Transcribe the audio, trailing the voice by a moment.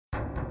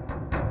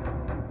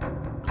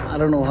I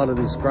don't know how to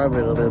describe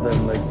it other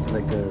than like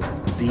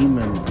a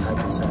demon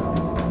type of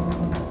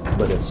sound.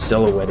 But it's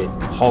silhouetted,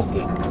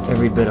 hulking,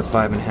 every bit of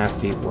 5.5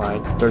 feet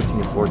wide, 13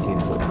 to 14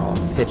 foot tall,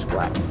 pitch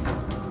black.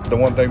 The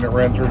one thing that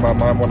ran through my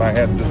mind when I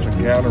had this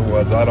encounter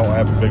was I don't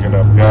have a big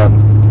enough gun.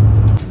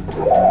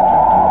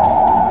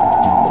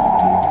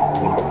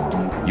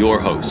 Your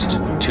host,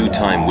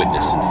 two-time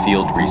witness and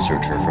field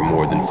researcher for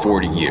more than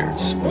 40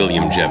 years,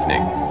 William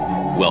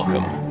Jevning.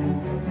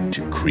 Welcome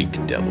to Creek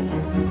Devil.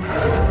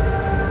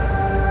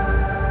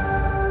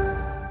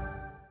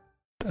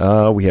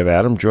 We have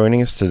Adam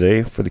joining us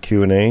today for the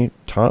Q&A.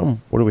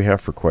 Tom, what do we have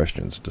for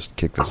questions? Just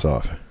kick this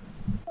off.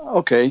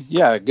 Okay,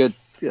 yeah, good.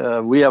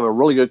 We have a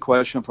really good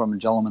question from a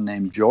gentleman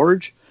named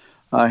George.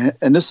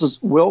 And this is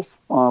Will.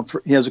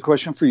 He has a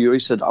question for you. He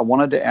said, I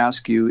wanted to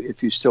ask you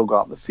if you still go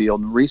out in the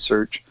field and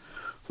research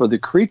for the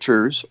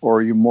creatures, or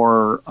are you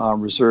more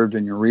reserved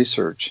in your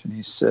research? And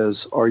he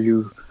says, are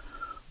you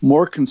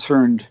more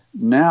concerned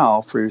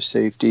now for your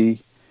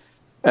safety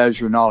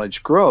as your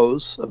knowledge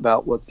grows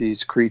about what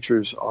these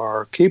creatures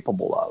are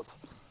capable of?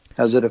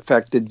 Has it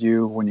affected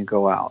you when you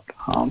go out?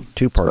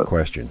 Two-part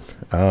question.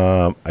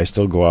 I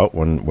still go out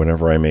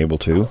whenever I'm able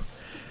to.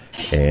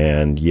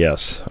 And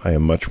yes, I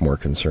am much more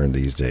concerned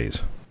these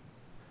days.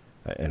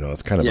 I know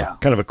it's kind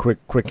of a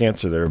quick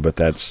answer there, but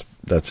that's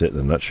it in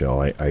a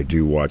nutshell. I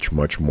do watch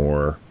much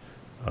more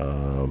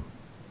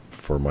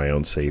for my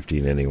own safety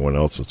and anyone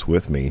else that's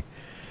with me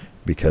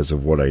because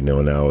of what I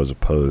know now as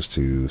opposed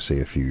to, say,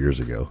 a few years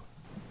ago.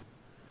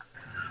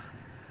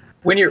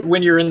 When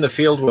you're in the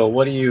field, Will,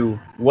 what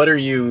are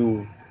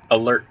you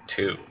alert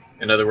to?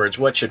 In other words,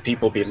 what should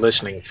people be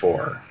listening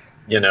for,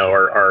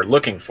 or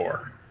looking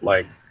for?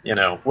 Like,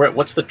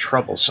 what's the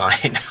trouble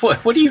sign?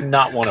 What do you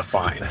not want to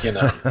find,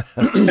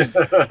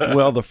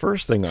 Well, the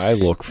first thing I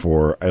look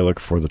for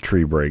the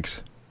tree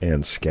breaks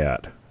and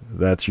scat.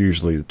 That's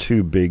usually the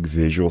two big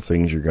visual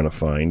things you're going to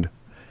find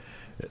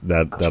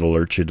that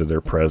alert you to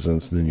their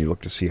presence, and then you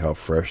look to see how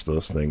fresh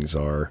those things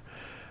are.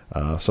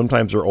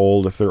 Sometimes they're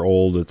old. If they're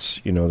old, it's,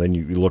 then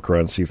you look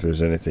around and see if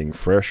there's anything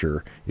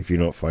fresher. If you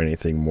don't find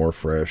anything more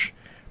fresh,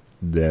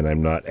 then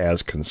I'm not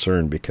as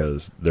concerned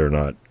because they're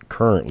not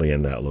currently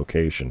in that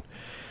location.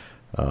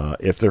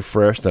 If they're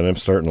fresh, then I'm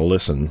starting to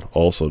listen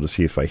also to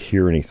see if I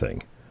hear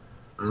anything.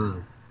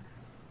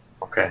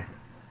 Okay.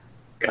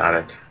 Got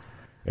it.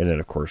 And then,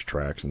 of course,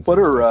 tracks and what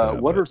things are like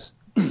that, what are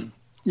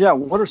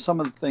what are some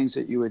of the things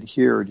that you would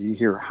hear? Do you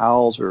hear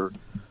howls or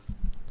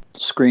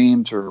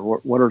screams, or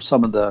what are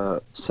some of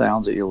the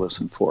sounds that you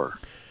listen for?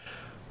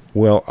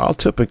 Well, I'll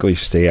typically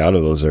stay out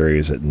of those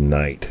areas at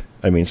night.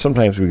 I mean,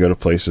 sometimes we go to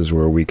places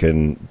where we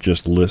can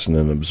just listen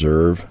and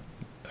observe,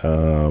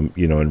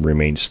 and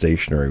remain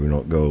stationary. We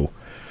don't go,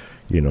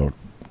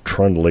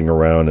 trundling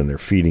around in their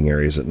feeding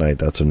areas at night.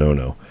 That's a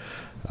no-no.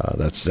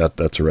 That's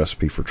a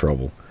recipe for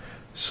trouble.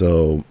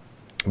 So,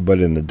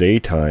 but in the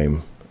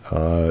daytime,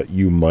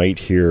 you might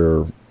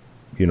hear,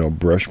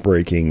 brush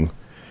breaking.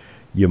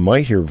 You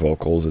might hear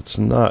vocals.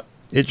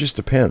 It just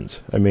depends.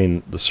 I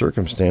mean, the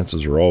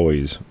circumstances are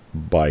always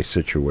by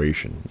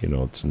situation.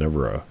 It's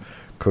never a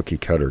cookie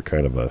cutter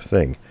kind of a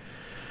thing.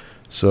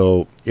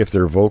 So if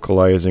they're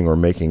vocalizing or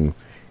making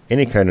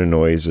any kind of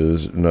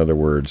noises, in other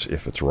words,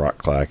 if it's rock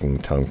clacking,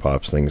 tongue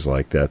pops, things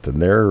like that, then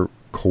they're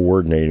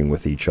coordinating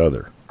with each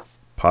other,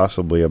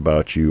 possibly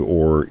about you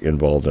or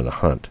involved in a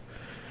hunt.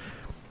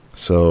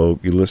 So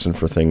you listen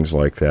for things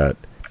like that.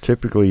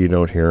 Typically you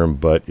don't hear them,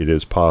 but it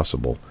is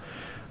possible.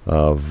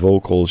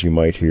 Vocals, you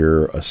might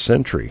hear a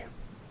sentry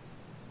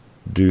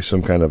do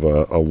some kind of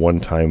a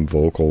one-time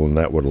vocal, and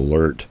that would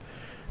alert,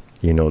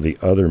 the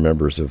other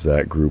members of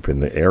that group in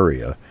the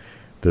area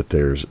that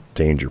there's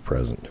danger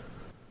present.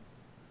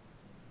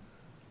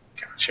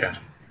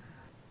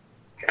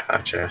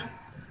 Gotcha.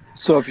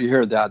 So if you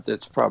hear that,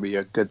 that's probably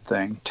a good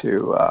thing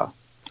to.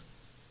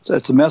 So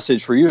it's a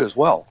message for you as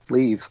well.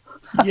 Leave.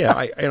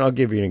 Yeah, and I'll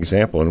give you an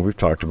example, and we've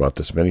talked about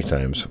this many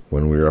times.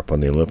 When we were up on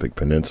the Olympic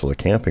Peninsula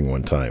camping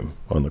one time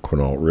on the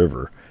Quinault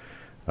River,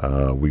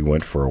 we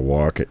went for a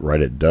walk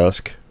right at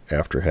dusk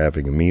after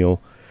having a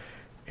meal,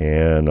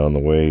 and on the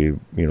way,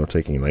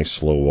 taking a nice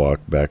slow walk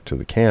back to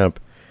the camp,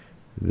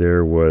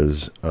 there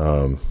was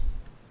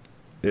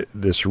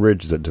this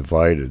ridge that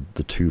divided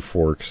the two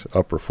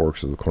upper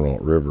forks of the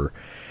Quinault River,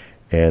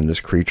 and this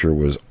creature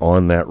was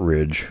on that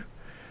ridge,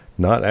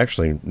 not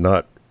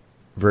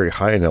very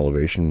high in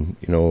elevation,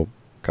 a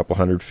couple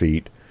 100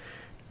 feet,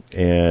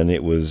 and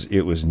it was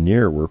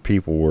near where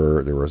people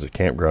were. There was a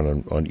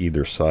campground on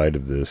either side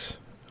of this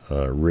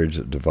ridge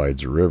that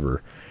divides the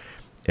river,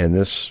 and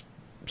this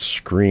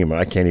scream,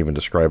 I can't even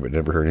describe it,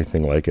 never heard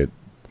anything like it,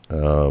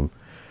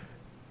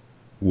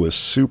 was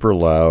super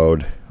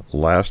loud,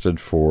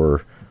 lasted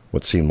for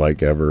what seemed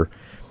like ever,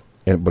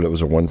 but it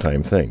was a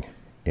one-time thing,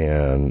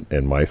 and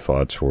my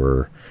thoughts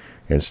were,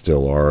 and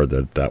still are,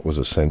 that was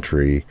a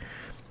sentry,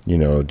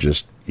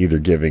 just either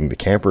giving the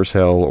campers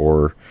hell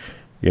or,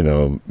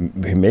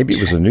 maybe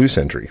it was a new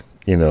sentry,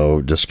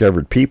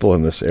 discovered people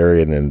in this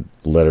area and then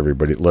let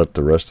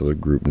the rest of the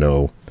group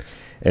know,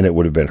 and it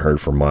would have been heard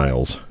for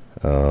miles.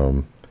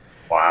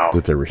 Wow.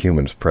 that there were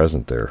humans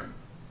present there.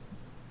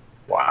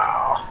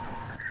 Wow.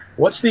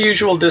 What's the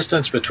usual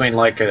distance between,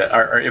 like,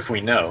 or if we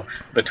know,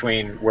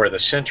 between where the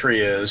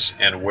sentry is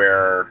and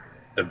where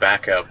the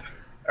backup,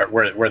 or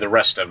where the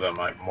rest of them,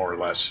 more or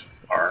less,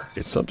 are?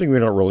 It's something we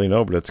don't really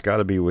know, but it's got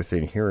to be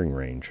within hearing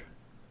range.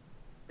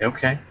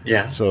 Okay,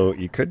 yeah. So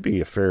you could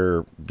be a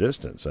fair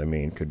distance. I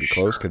mean, could be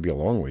close, could be a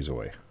long ways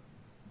away.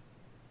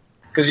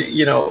 Because,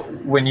 you know,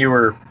 when you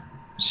were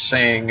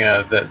saying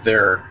that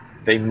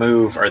they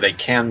move, or they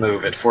can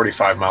move at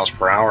 45 miles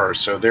per hour,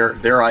 so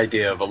their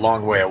idea of a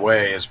long way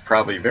away is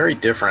probably very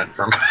different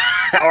from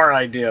our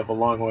idea of a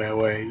long way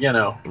away, you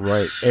know.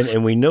 Right,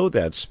 and we know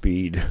that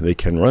speed, they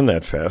can run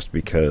that fast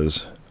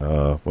because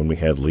when we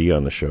had Lee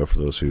on the show, for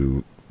those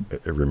who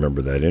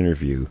remember that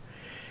interview,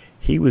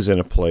 he was in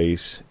a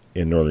place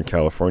in Northern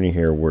California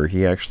here where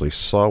he actually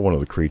saw one of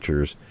the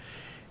creatures,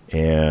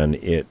 and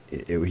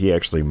he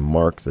actually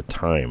marked the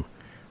time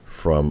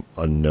from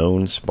a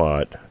known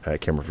spot. I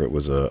can't remember if it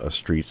was a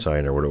street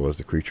sign or what it was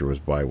the creature was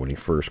by when he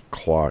first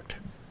clocked,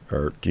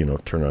 or, you know,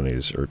 turned on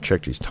his, or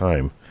checked his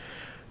time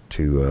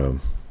to,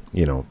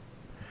 you know,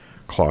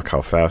 clock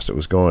how fast it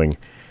was going.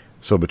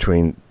 So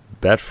between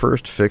that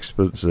first fixed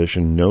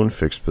position, known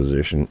fixed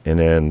position,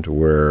 and end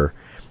where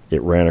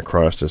it ran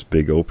across this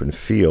big open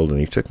field, and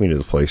he took me to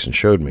the place and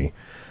showed me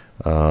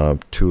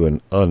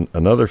to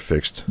another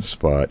fixed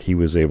spot, he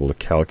was able to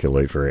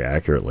calculate very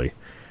accurately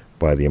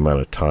by the amount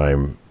of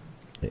time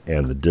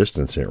and the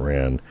distance it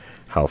ran,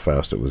 how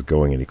fast it was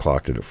going, and he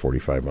clocked it at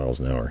 45 miles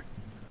an hour.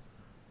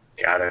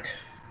 Got it.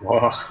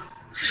 Whoa.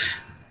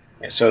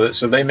 So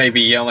they may be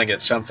yelling at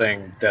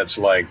something that's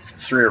like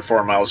 3 or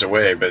 4 miles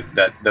away, but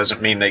that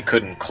doesn't mean they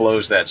couldn't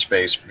close that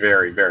space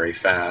very, very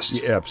fast.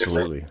 Yeah,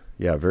 absolutely.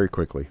 Yeah, very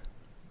quickly.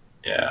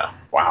 Yeah.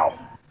 Wow.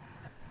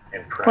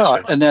 Impressive.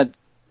 Well, and that,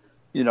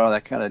 you know,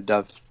 that kind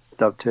of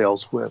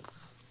dovetails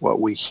with what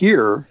we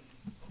hear,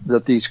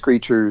 that these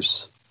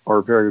creatures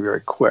are very,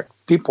 very quick.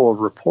 People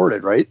have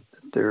reported, right,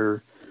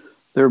 that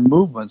their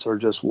movements are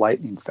just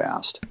lightning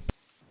fast.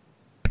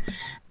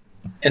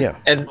 And, yeah.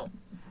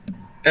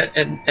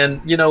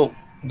 And you know,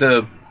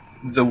 the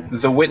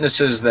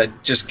witnesses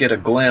that just get a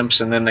glimpse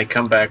and then they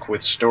come back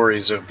with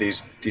stories of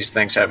these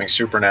things having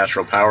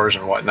supernatural powers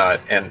and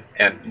whatnot, and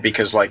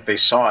because, like, they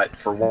saw it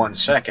for 1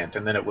 second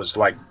and then it was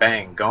like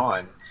bang,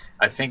 gone.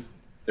 I think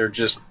they're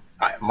just,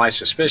 my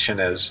suspicion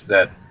is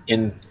that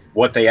in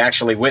what they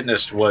actually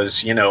witnessed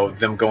was, you know,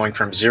 them going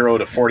from 0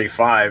 to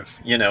 45,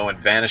 you know, and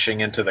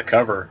vanishing into the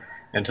cover,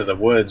 into the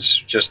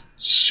woods, just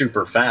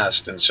super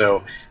fast. And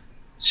so,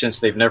 since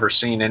they've never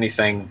seen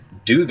anything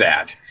do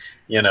that,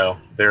 you know,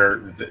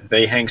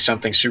 they hang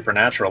something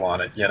supernatural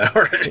on it, you know.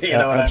 You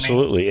know what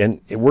absolutely. I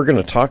mean? And we're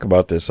going to talk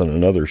about this on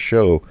another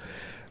show,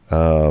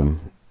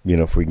 you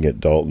know, if we can get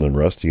Dalton and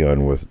Rusty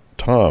on with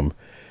Tom,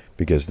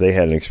 because they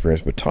had an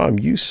experience. But Tom,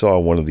 you saw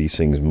one of these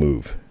things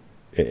move,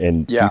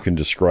 and you can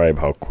describe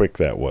how quick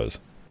that was.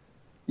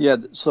 Yeah,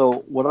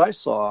 so what I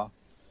saw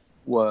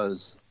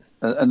was,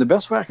 and the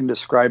best way I can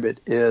describe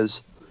it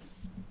is,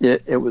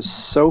 it was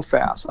so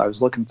fast. I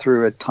was looking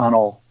through a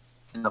tunnel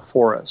in the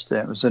forest, and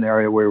it was an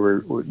area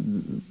where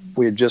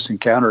we had just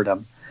encountered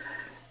them.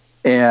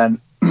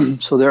 And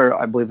so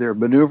I believe they were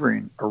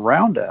maneuvering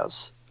around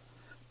us,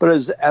 but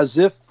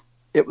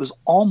it was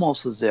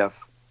almost as if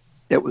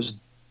it was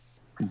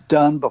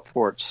done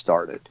before it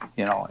started.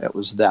 You know, it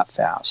was that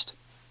fast.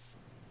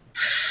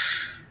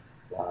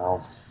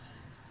 Wow.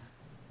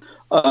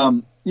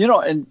 You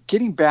know, and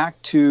getting back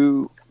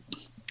to,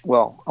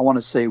 well, I want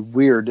to say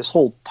weird. This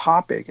whole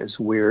topic is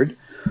weird.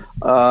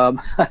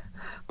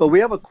 But we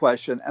have a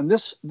question, and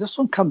this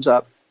one comes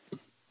up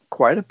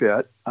quite a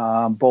bit,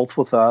 both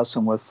with us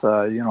and with,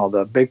 you know,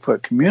 the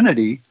Bigfoot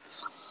community.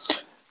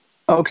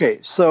 Okay,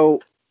 so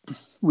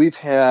we've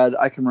had,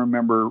 I can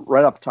remember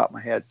right off the top of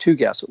my head, 2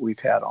 guests that we've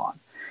had on,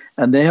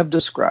 and they have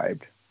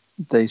described,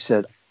 they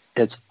said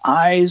its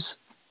eyes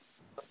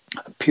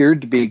appeared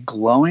to be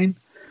glowing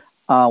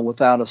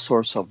without a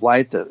source of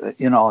light. That,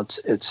 you know,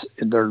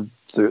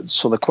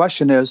 so the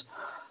question is,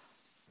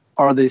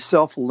 are they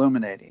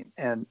self-illuminating?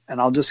 And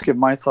I'll just give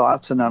my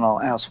thoughts, and then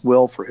I'll ask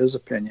Will for his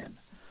opinion.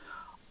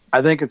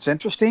 I think it's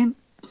interesting.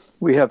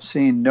 We have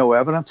seen no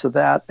evidence of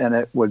that, and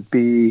it would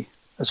be,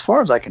 as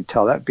far as I can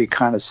tell, that would be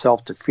kind of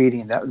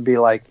self-defeating. That would be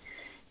like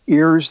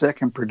ears that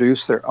can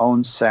produce their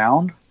own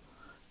sound.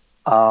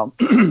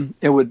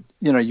 It would,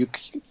 you know,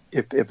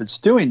 if it's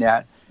doing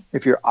that,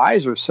 if your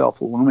eyes are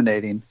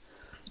self-illuminating,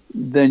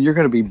 then you're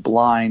going to be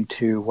blind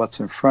to what's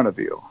in front of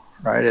you,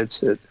 right?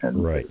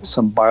 Right.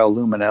 Some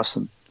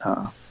bioluminescent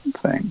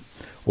thing.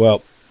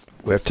 Well,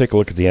 we have to take a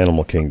look at the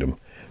animal kingdom.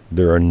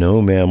 There are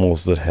no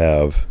mammals that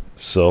have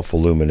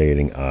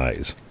self-illuminating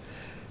eyes.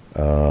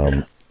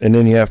 And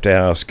then you have to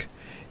ask,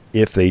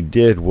 if they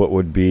did, what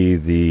would be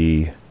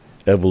the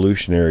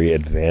evolutionary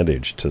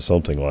advantage to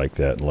something like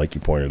that? And like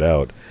you pointed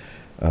out,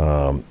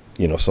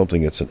 you know,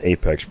 something that's an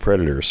apex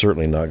predator is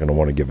certainly not going to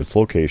want to give its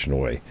location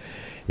away.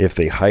 If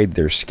they hide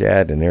their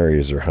scat in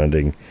areas they're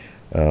hunting,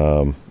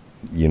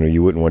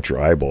 you wouldn't want your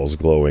eyeballs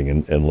glowing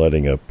and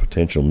letting a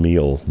potential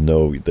meal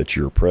know that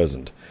you're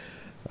present.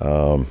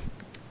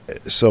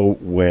 So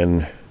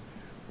when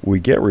we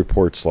get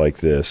reports like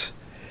this,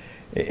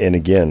 and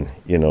again,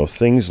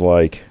 things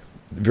like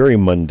very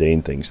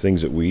mundane things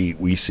that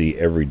we see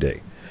every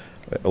day,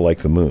 like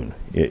the moon.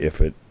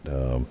 If it,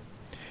 and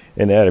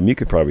Adam, you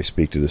could probably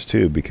speak to this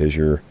too, because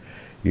you're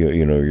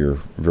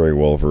very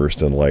well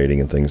versed in lighting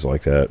and things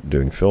like that,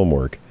 doing film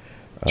work.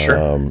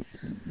 Sure.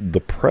 The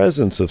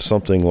presence of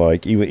something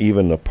like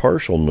even a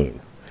partial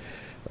moon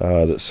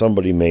that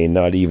somebody may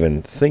not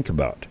even think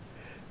about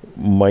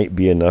might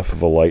be enough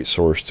of a light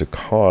source to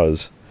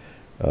cause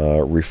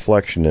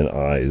reflection in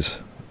eyes,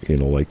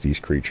 like these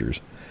creatures.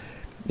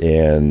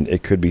 And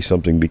it could be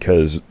something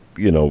because,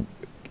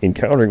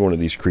 encountering one of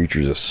these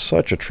creatures is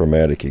such a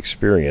traumatic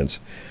experience.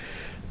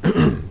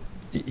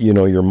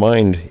 Your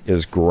mind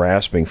is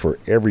grasping for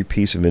every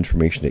piece of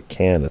information it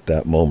can at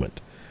that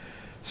moment.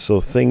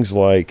 So things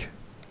like,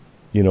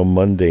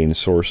 mundane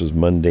sources,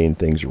 mundane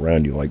things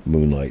around you, like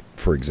moonlight,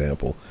 for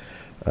example,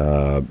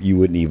 you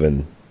wouldn't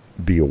even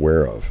be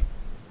aware of.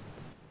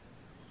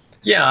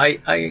 Yeah,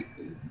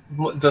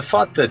 the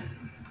thought that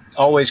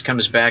always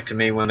comes back to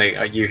me when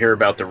you hear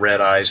about the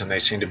red eyes and they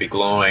seem to be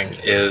glowing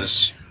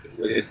is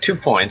 2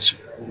 points.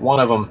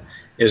 One of them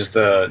is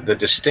the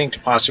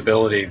distinct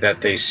possibility that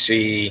they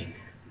see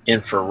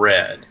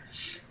infrared.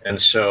 And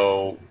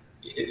so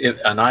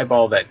an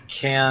eyeball that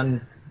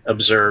can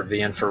observe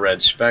the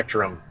infrared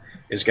spectrum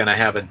is going to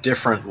have a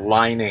different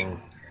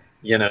lining,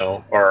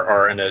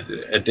 or an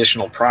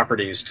additional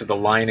properties to the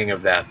lining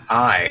of that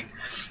eye.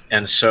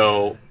 And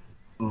so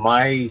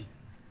my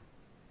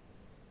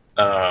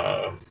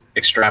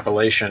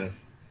extrapolation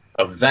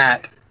of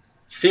that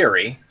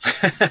theory,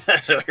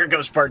 so here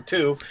goes part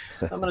 2.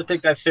 I'm going to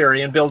take that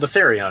theory and build a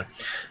theory on it.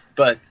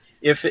 But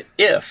if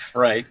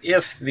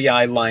the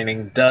eye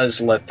lining does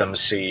let them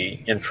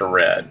see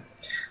infrared,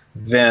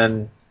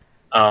 then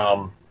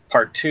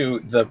part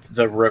 2,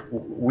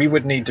 we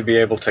would need to be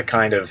able to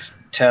kind of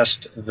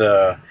test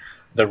the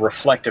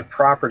reflective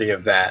property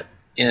of that.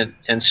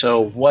 And so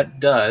what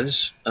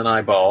does an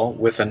eyeball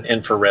with an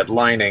infrared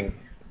lining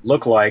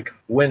look like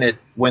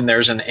when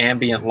there's an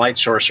ambient light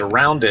source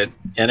around it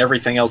and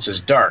everything else is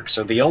dark?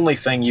 So the only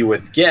thing you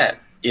would get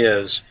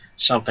is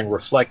something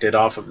reflected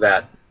off of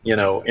that,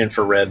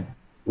 infrared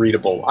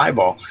readable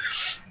eyeball.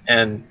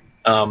 And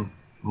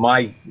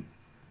my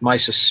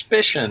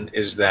suspicion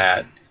is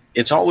that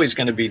it's always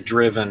going to be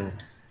driven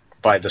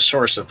by the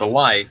source of the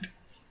light.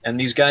 And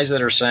these guys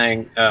that are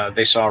saying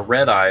they saw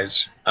red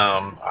eyes,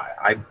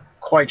 I'm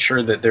quite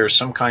sure that there's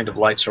some kind of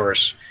light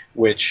source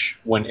which,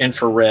 when the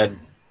infrared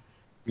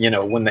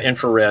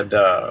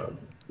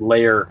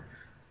layer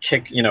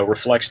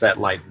reflects that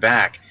light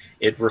back,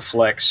 it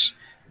reflects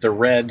the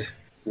red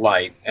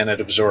light and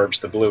it absorbs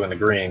the blue and the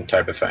green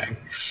type of thing.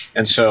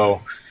 And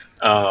so,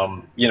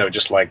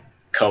 just like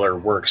color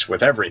works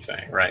with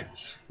everything, right?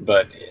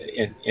 But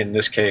in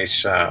this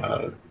case,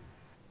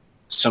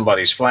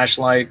 somebody's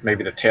flashlight,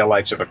 maybe the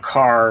taillights of a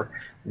car,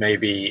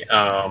 maybe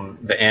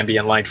the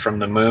ambient light from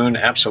the moon,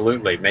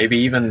 absolutely. Maybe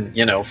even,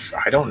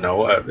 I don't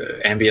know,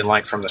 ambient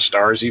light from the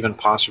stars even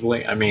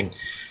possibly. I mean,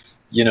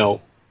 we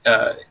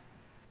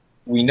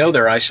know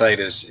their eyesight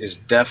is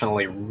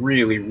definitely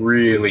really,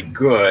 really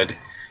good,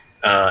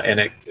 and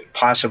it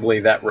possibly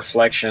that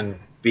reflection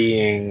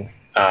being,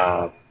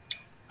 I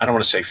don't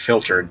want to say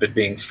filtered, but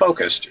being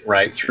focused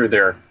right through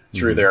their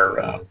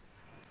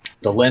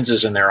the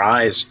lenses in their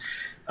eyes.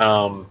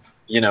 All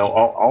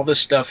this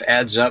stuff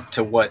adds up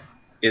to what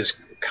is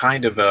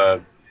kind of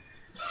a,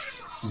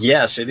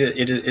 yes,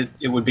 it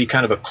would be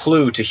kind of a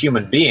clue to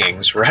human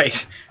beings,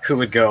 right? Who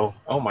would go,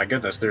 oh my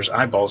goodness, there's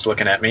eyeballs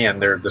looking at me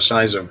and they're the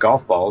size of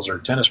golf balls or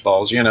tennis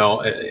balls,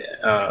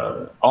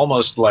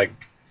 almost like,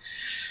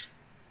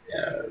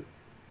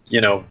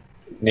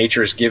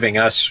 nature's giving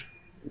us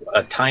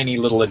a tiny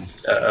little,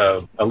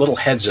 a little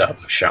heads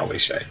up, shall we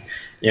say,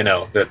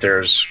 that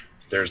there's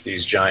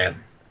these giant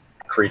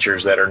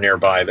creatures that are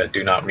nearby that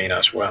do not mean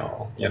us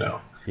well,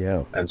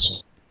 Yeah. And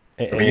so,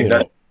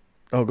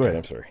 oh, go ahead.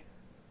 I'm sorry.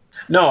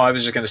 No, I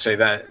was just going to say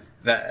that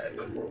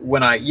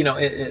when I,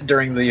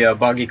 during the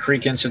Boggy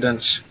Creek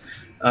incidents,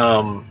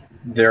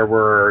 that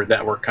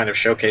were kind of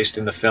showcased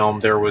in the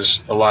film, there was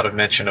a lot of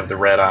mention of the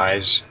red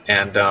eyes,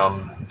 and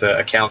the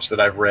accounts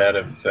that I've read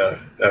of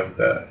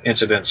the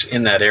incidents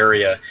in that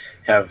area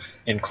have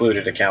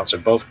included accounts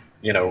of both,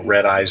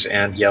 red eyes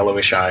and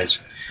yellowish eyes.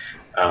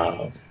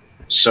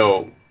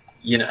 So,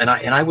 and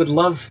I would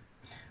love.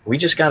 We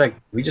just gotta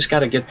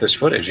get this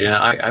footage.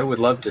 I would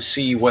love to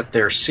see what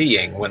they're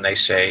seeing when they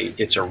say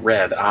it's a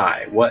red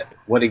eye. What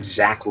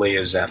exactly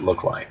does that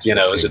look like?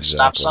 Is it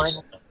stop sign?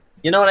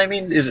 You know what I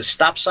mean? Is it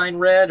stop sign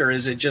red, or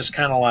is it just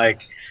kind of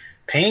like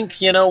pink?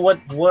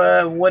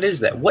 What is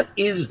that? What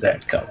is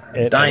that color?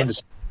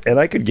 And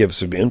I could give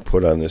some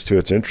input on this too.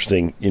 It's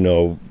interesting,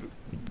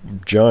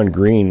 John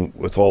Green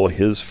with all of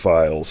his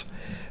files.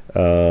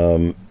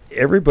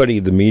 Everybody,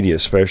 the media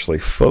especially,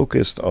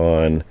 focus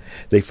on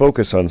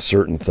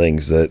certain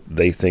things that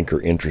they think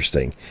are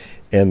interesting.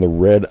 and the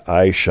red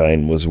eye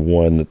shine was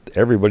one that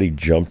everybody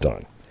jumped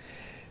on.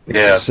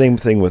 Yeah. Same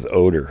thing with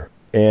odor.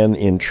 And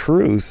in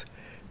truth,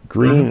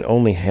 green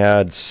only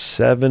had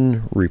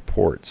 7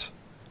 reports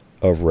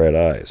of red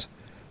eyes.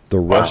 The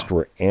rest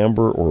were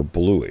amber or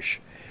bluish.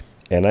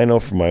 And I know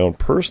from my own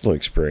personal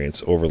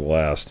experience over the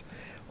last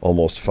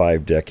almost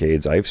 5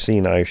 decades, I've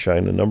seen eye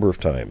shine a number of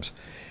times,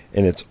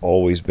 and it's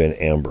always been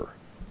amber.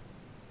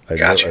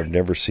 I've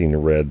never seen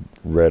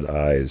red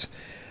eyes.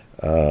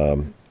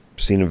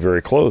 Seen them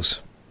very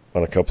close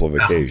on a couple of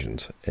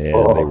occasions,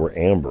 and they were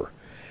amber.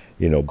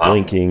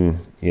 Blinking,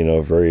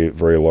 very,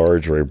 very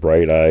large, very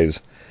bright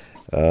eyes.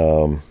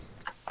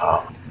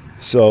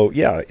 So,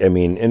 yeah, I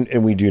mean,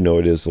 and we do know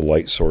it is the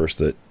light source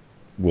that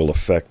will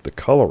affect the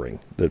coloring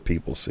that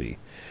people see.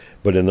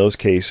 But in those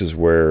cases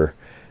where,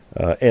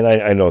 and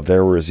I know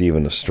there was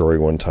even a story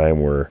one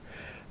time where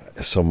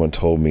someone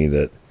told me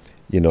that,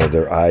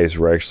 their eyes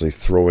were actually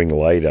throwing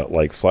light out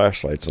like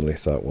flashlights, and I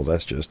thought, well,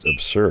 that's just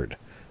absurd.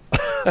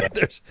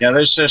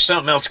 there's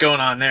something else going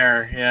on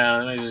there.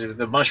 Yeah,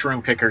 the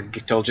mushroom picker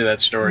told you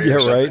that story. Yeah,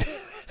 right.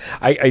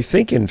 I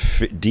think in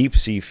deep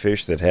sea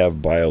fish that have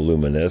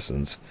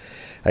bioluminescence,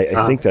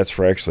 I think that's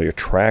for actually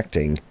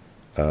attracting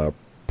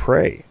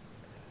prey.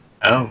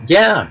 Oh,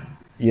 yeah.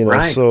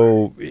 Right.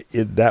 So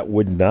that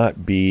would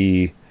not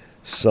be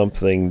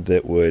something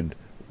that would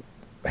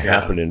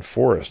happen in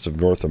forests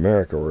of North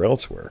America or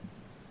elsewhere.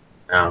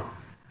 No.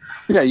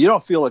 Yeah, you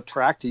don't feel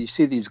attracted. You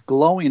see these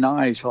glowing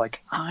eyes. You're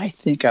like, I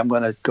think I'm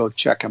going to go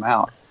check them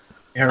out.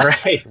 Yeah,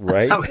 right.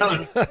 Right. I'm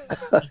going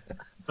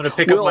to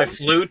pick up my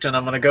flute, and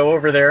I'm going to go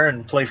over there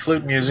and play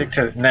flute music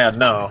to...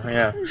 No.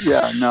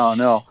 Yeah,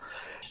 no.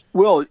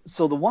 Will,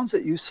 so the ones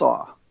that you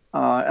saw,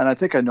 and I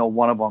think I know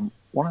one of them,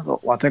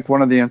 I think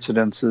one of the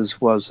incidences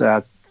was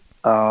at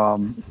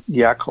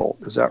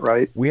Yakult. Is that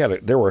right?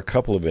 There were a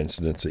couple of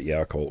incidents at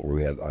Yakult where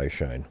we had eye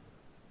shine.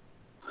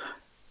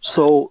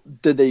 So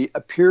did they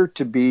appear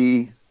to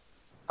be,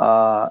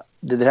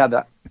 did they have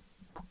that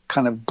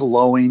kind of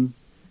glowing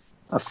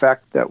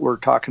effect that we're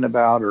talking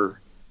about,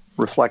 or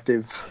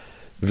reflective?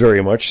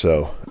 Very much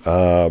so.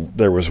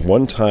 There was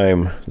one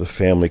time the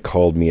family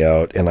called me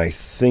out, and I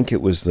think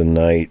it was the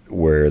night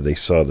where they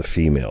saw the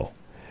female.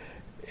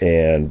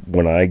 And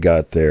when I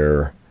got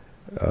there,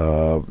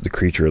 the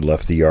creature had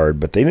left the yard,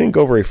 but they didn't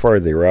go very far.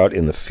 They were out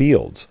in the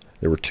fields.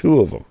 There were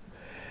 2 of them.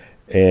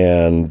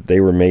 And they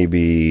were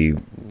maybe,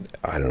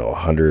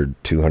 100,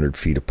 200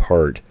 feet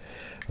apart.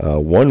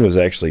 One was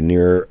actually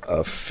near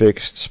a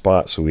fixed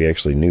spot, so we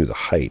actually knew the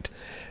height.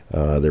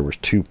 There was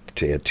 2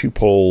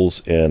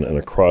 poles and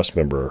a cross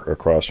member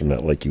across from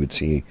that, like you would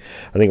see.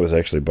 I think it was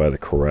actually by the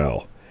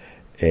corral.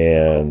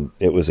 And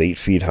it was 8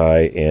 feet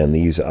high, and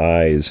these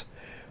eyes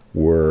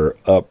were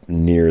up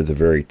near the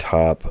very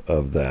top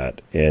of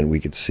that, and we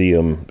could see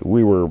them.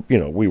 We were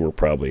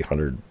probably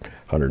 100,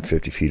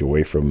 150 feet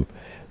away from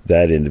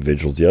that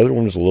individual. The other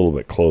one was a little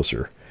bit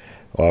closer,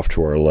 off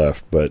to our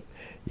left, but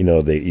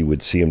you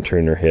would see them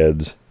turn their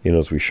heads.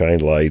 As we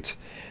shined lights,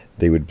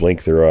 they would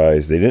blink their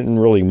eyes. They didn't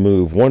really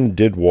move. One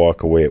did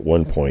walk away at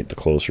one point, the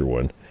closer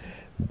one,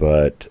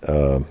 but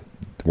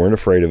weren't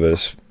afraid of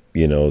us.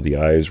 The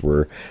eyes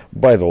were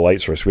by the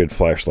light source. We had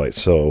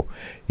flashlights, so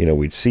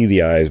we'd see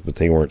the eyes, but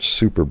they weren't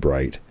super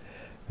bright.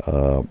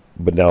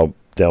 But now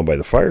down by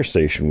the fire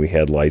station, we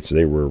had lights.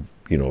 They were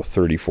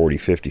 30, 40,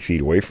 50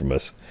 feet away from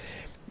us,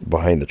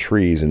 behind the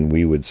trees, and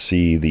we would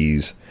see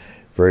these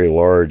very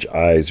large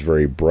eyes,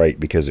 very bright,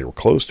 because they were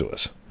close to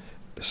us.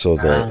 So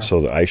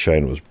the eye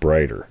shine was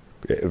brighter,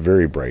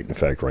 very bright, in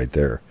fact, right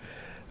there.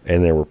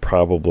 And there were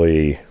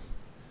 4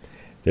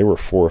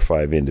 or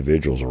 5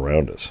 individuals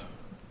around us.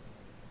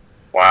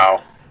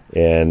 Wow.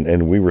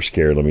 And we were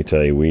scared, let me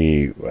tell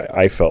you.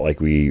 I felt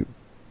like we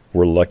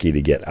were lucky to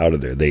get out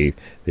of there. They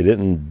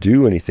didn't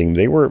do anything.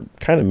 They were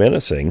kind of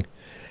menacing,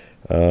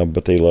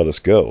 but they let us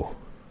go.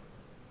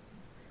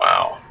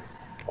 Wow.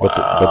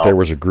 But there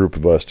was a group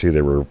of us too.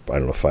 There were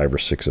 5 or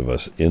 6 of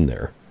us in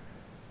there.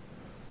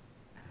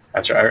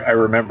 That's right. I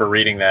remember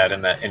reading that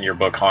in your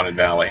book Haunted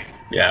Valley.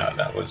 Yeah,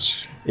 that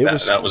was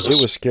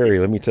scary.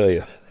 Let me tell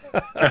you.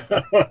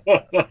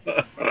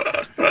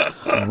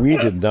 We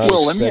did not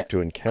expect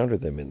to encounter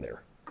them in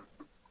there.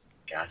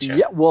 Gotcha.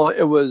 Yeah, well,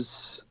 it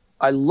was.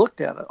 I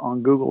looked at it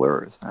on Google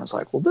Earth, and I was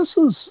like, "Well, this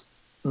is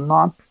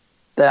not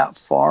that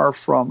far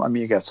from." I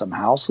mean, you got some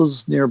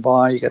houses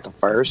nearby. You got the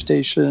fire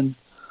station.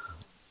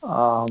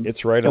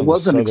 It's right on the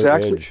southern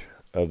edge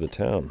of the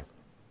town.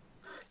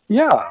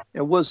 Yeah,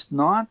 it was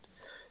not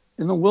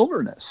in the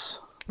wilderness.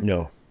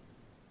 No.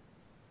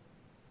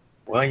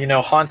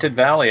 Well, Haunted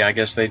Valley, I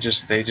guess they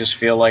just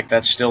feel like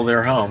that's still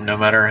their home, no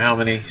matter how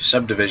many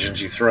subdivisions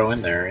you throw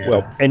in there.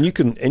 Well, and you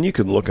can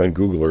look on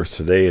Google Earth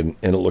today, and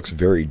it looks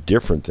very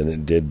different than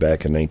it did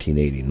back in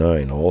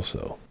 1989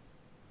 also.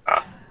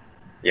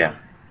 Yeah.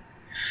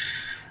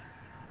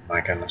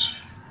 My goodness.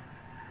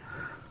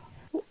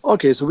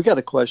 Okay, so we got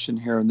a question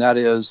here, and that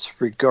is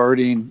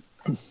regarding,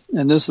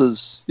 and this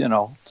is,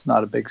 it's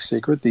not a big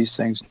secret. These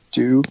things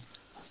do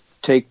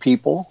take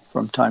people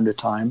from time to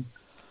time.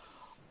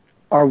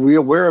 Are we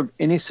aware of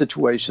any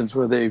situations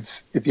where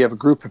if you have a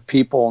group of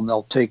people and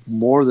they'll take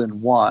more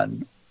than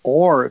one,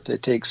 or if they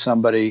take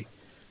somebody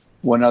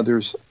when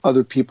other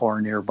people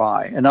are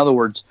nearby? In other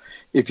words,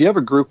 if you have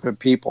a group of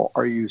people,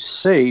 are you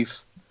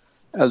safe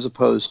as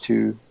opposed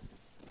to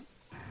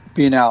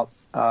being out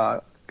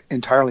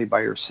entirely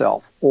by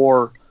yourself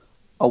or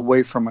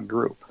away from a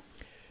group?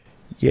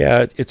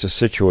 Yeah, it's a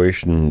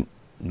situation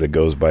that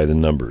goes by the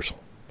numbers.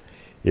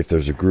 If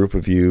there's a group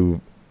of you,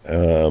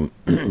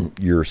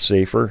 you're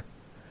safer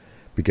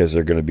because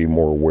they're going to be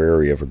more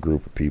wary of a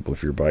group of people.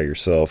 If you're by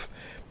yourself,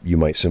 you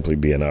might simply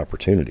be an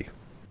opportunity.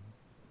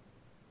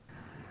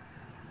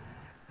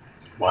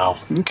 Wow.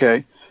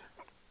 Okay.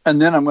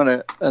 And then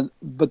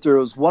but there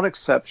was one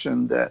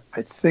exception that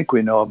I think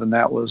we know of, and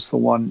that was the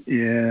one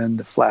in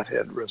the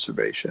Flathead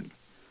Reservation,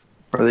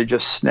 where they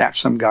just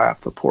snatched some guy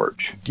off the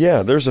porch.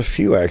 Yeah, there's a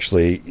few,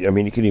 actually. I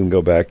mean, you can even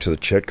go back to the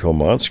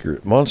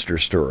Chetco monster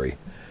story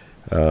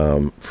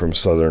from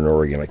Southern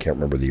Oregon. I can't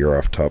remember the year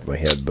off the top of my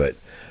head, but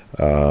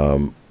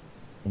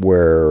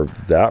where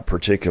that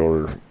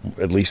particular,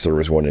 at least there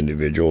was one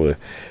individual,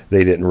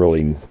 they didn't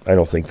really, I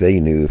don't think they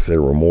knew if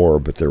there were more,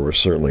 but there was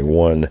certainly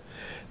one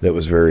that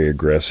was very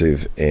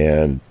aggressive,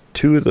 and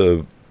two of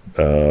the,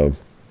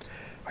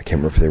 I can't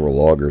remember if they were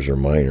loggers or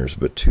miners,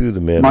 but two of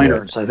the men...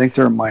 Miners, I think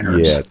they're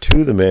miners. Yeah,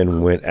 two of the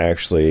men went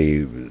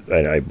actually,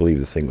 I believe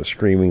the thing was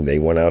screaming, they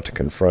went out to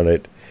confront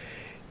it,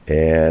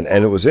 and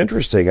it was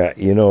interesting,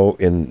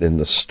 in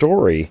the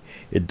story,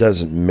 it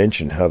doesn't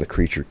mention how the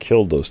creature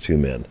killed those two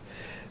men.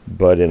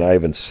 But in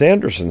Ivan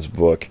Sanderson's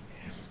book,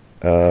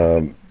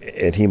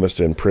 and he must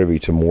have been privy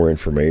to more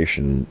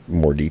information,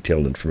 more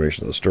detailed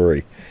information of the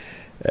story,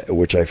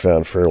 which I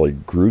found fairly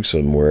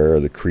gruesome,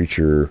 where the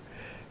creature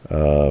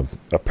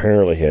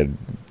apparently had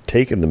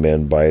taken the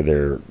men by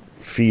their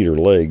feet or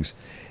legs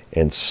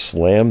and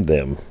slammed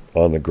them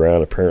on the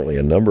ground apparently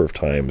a number of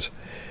times,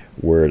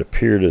 where it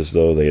appeared as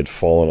though they had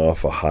fallen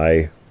off a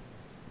high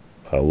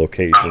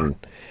location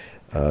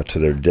to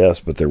their deaths,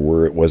 but it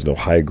was no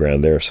high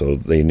ground there, so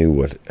they knew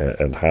what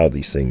and how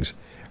these things,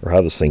 or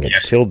how this thing had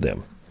killed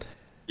them.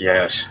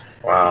 Yes.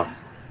 Wow.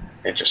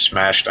 It just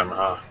smashed them,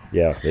 huh?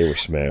 Yeah, they were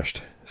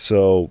smashed.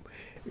 So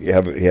you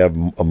have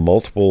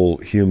multiple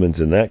humans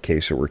in that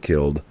case that were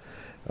killed,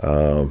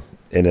 and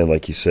then,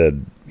 like you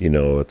said,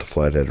 at the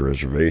Flathead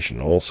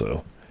Reservation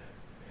also,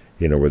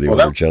 where the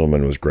older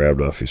gentleman was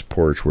grabbed off his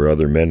porch, where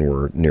other men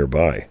were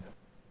nearby.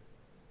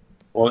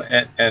 Well,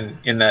 and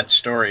in that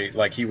story,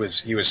 like he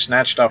was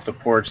snatched off the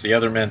porch. The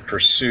other men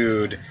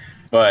pursued,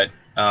 but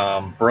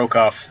broke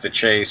off the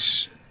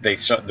chase.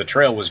 The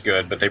trail was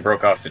good, but they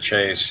broke off the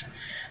chase.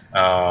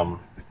 And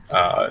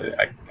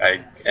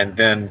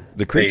then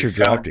the creature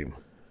dropped him.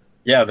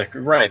 Yeah,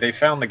 right. They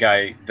found the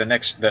guy.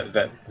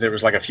 There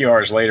was like a few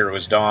hours later. It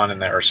was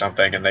dawn or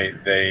something, and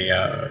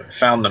they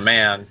found the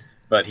man,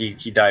 but he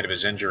died of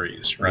his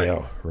injuries. Right.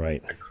 Yeah.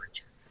 Right.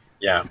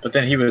 Yeah, but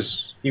then he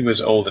was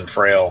old and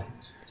frail.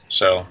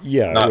 So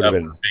yeah, it would have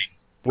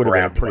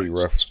been a pretty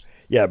rough.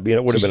 Yeah,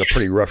 it would have been a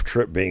pretty rough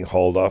trip being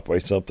hauled off by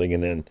something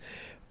and then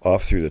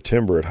off through the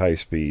timber at high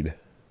speed.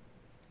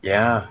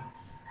 Yeah,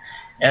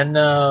 and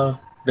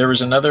there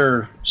was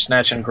another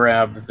snatch and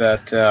grab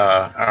that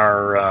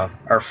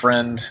our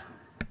friend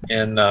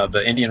in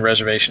the Indian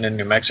reservation in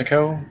New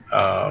Mexico,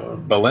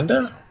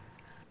 Linda.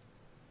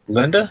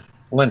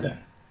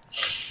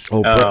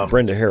 Oh,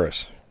 Brenda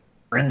Harris.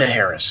 Brenda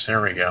Harris.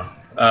 There we go.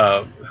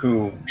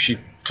 Who she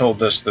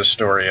told us the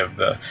story of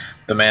the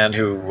man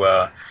who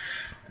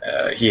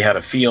he had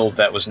a field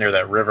that was near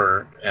that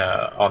river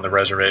on the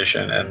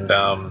reservation, and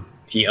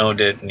he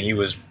owned it, and he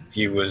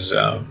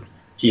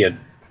had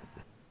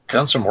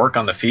done some work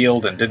on the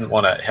field and didn't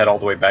want to head all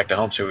the way back to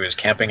home, so he was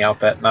camping out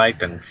that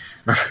night, and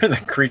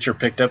the creature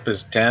picked up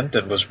his tent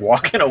and was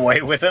walking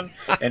away with him,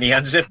 and he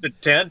unzipped the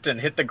tent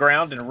and hit the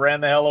ground and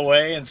ran the hell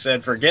away and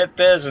said, "Forget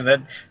this," and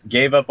then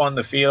gave up on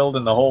the field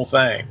and the whole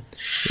thing.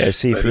 Yeah,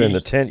 see, if you're in the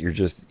tent, you're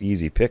just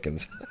easy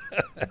pickings.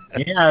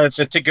 Yeah, it's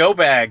a to-go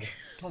bag.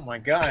 Oh my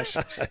gosh.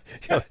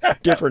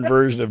 Different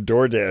version of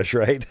DoorDash,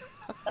 right?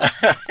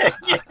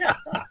 Yeah.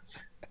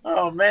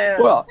 Oh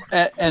man. Well,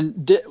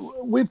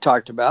 we've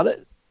talked about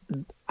it.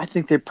 I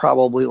think they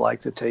probably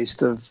like the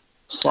taste of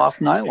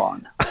soft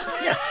nylon.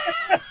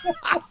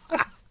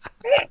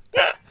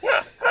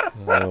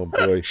 Oh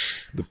boy,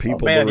 the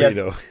people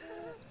burrito.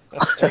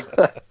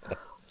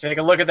 Take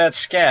a look at that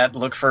scat.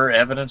 Look for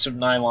evidence of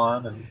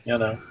nylon, and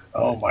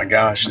oh my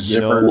gosh,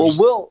 zippers. Well,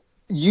 Will,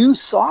 you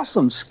saw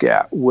some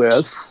scat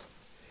with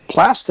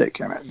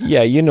plastic in it.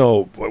 Yeah,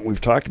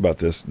 we've talked about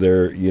this.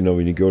 There,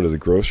 when you go to the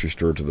grocery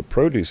store to the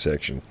produce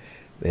section,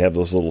 they have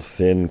those little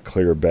thin,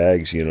 clear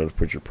bags, to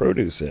put your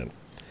produce in.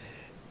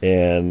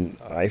 And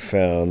I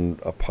found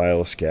a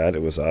pile of scat.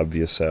 It was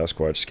obvious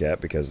Sasquatch scat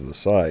because of the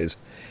size.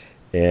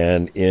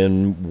 And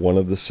in one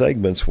of the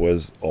segments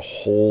was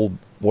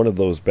one of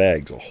those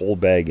bags, a whole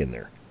bag in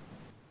there.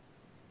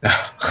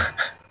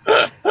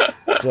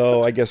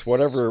 So I guess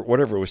whatever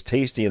was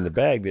tasty in the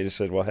bag, they just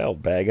said, well, hell,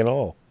 bag and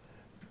all.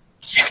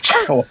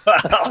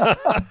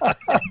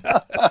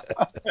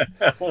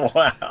 Wow.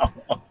 Wow.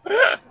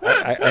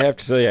 I have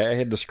to say, I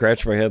had to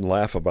scratch my head and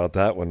laugh about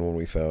that one when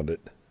we found it.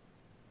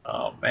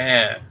 Oh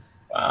man!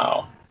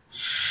 Wow,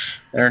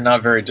 they're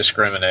not very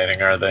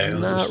discriminating, are they?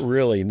 Not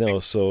really, no.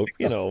 So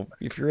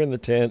if you're in the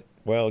tent,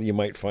 well, you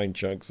might find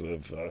chunks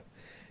of,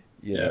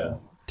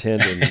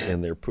 tendon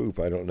in their poop.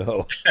 I don't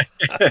know.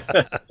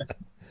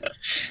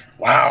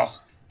 Wow,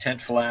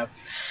 tent flap.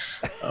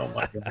 Oh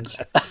my goodness.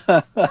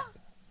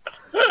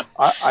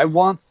 I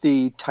want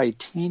the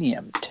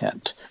titanium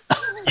tent.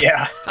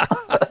 Yeah.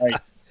 Right.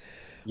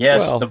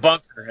 Yes, Well, the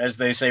bunker, as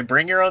they say.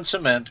 Bring your own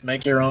cement,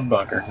 make your own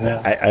bunker.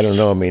 Yeah. I don't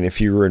know. I mean,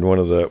 if you were in one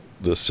of the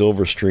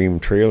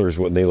Silverstream trailers,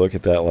 wouldn't they look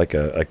at that like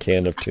a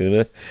can of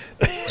tuna?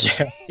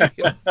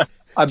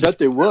 I bet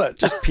they would.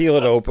 Just peel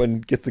it open,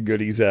 get the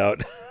goodies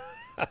out.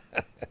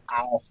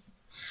 Ow.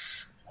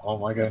 Oh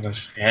my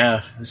goodness.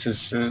 Yeah, this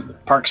is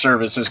Park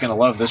Service is going to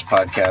love this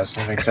podcast,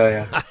 let me tell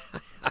you.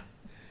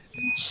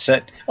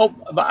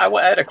 But I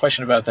had a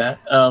question about that.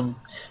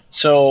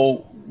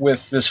 So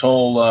with this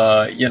whole,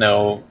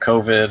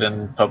 COVID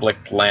and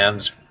public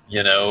lands,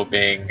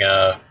 being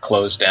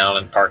closed down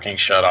and parking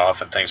shut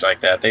off and things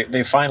like that,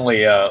 they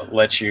finally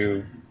let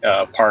you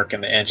park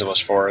in the Angeles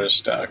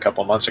Forest a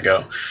couple months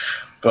ago.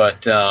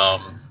 But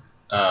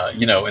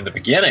in the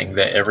beginning,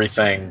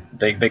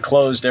 they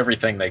closed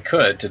everything they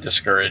could to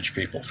discourage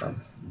people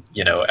from,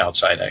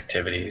 outside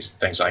activities,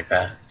 things like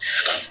that.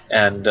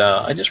 And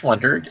I just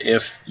wondered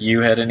if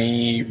you had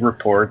any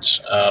reports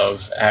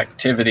of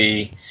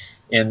activity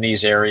in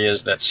these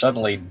areas that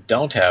suddenly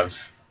don't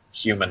have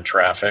human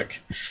traffic,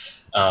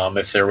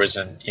 if there was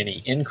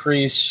any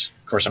increase.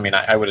 Of course, I mean,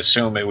 I would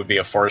assume it would be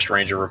a forest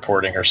ranger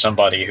reporting or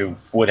somebody who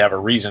would have a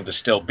reason to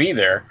still be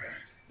there,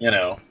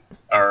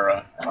 or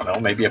I don't know,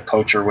 maybe a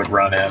poacher would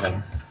run in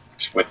and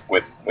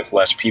with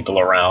less people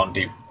around,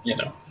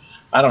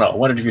 I don't know. I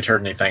wondered if you'd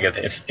heard anything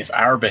if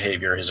our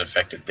behavior has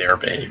affected their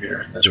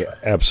behavior in this way.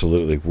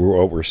 Absolutely.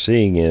 What we're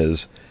seeing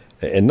is,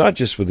 and not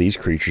just with these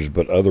creatures,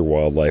 but other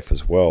wildlife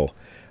as well,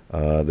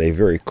 they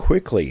very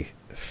quickly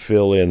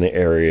fill in the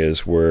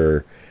areas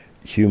where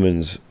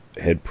humans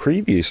had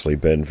previously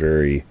been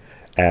very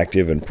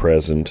active and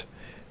present,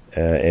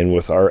 and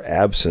with our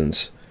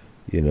absence,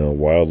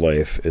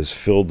 wildlife has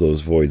filled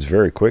those voids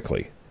very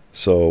quickly.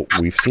 So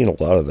we've seen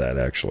a lot of that,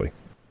 actually.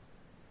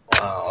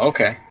 Wow,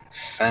 okay.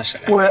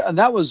 Fascinating. Well, and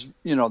that was,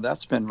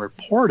 that's been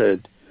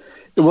reported.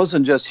 It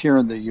wasn't just here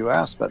in the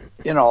U.S., but,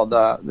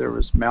 there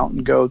was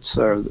mountain goats,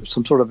 or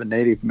some sort of a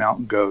native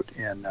mountain goat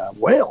in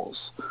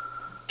Wales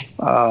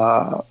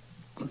that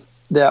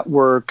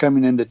were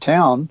coming into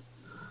town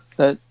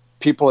that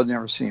people had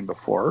never seen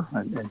before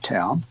in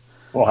town.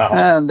 Wow.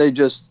 And they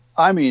just,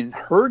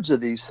 herds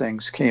of these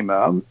things came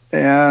up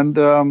and,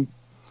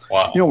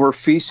 wow. We're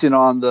feasting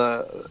on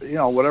the,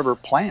 whatever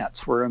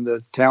plants were in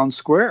the town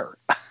square.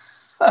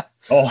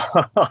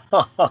 Oh,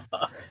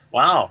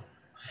 wow.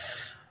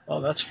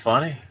 Oh, that's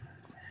funny.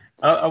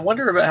 I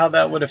wonder about how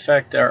that would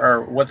affect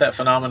or what that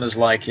phenomenon is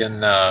like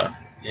in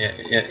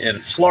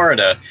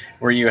Florida,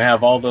 where you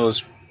have all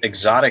those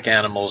exotic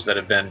animals that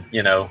have been,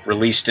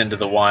 released into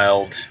the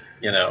wild,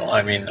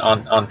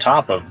 on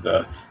top of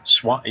the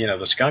swamp,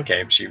 the skunk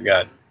apes. You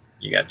got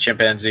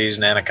chimpanzees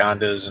and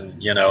anacondas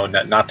and,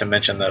 not to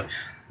mention the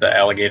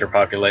alligator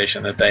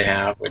population that they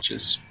have, which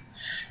is,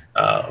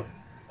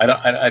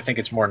 I think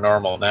it's more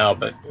normal now,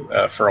 but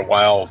for a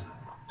while,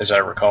 as I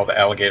recall, the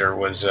alligator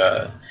was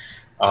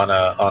on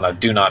a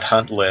do not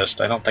hunt list.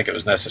 I don't think it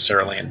was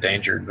necessarily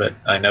endangered, but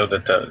I know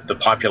that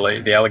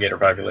the alligator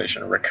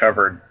population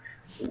recovered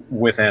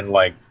within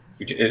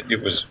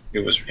it was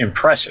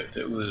impressive.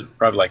 It was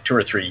probably like 2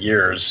 or 3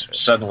 years.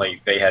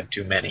 Suddenly they had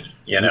too many.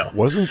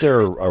 Wasn't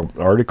there an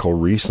article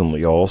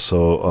recently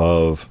also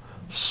of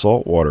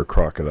saltwater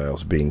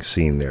crocodiles being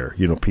seen there?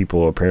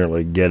 People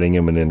apparently getting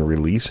them and then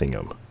releasing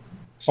them.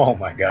 Oh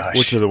my gosh!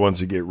 Which are the ones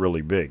that get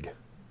really big,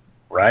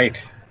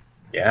 right?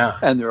 Yeah,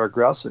 and they're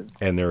aggressive.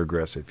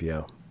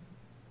 Yeah.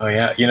 Oh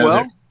yeah,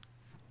 Well,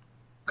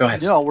 go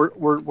ahead.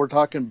 We're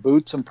talking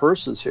boots and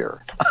purses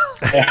here.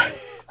 Yeah.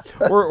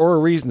 or a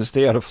reason to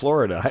stay out of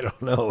Florida. I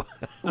don't know.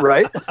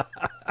 Right?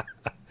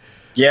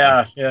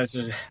 Yeah.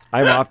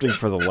 I'm opting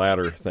for the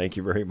latter. Thank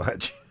you very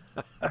much.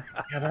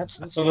 Yeah,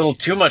 that's a little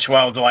too much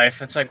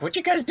wildlife. It's like, what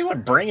you guys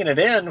doing bringing it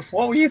in?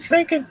 What were you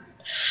thinking?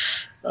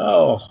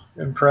 Oh,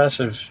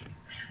 impressive.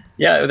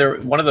 Yeah,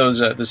 one of those.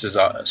 This is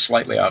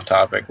slightly off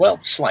topic. Well,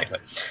 slightly,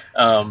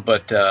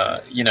 but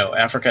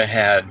Africa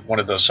had one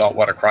of those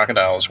saltwater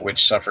crocodiles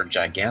which suffered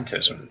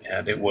gigantism,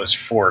 and it was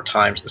 4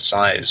 times the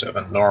size of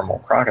a normal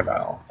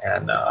crocodile.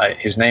 And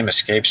his name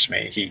escapes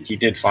me. He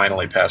did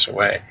finally pass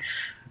away,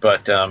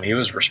 but he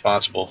was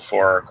responsible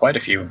for quite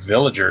a few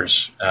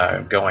villagers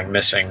going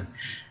missing.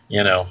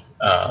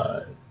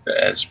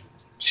 As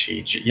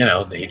he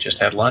just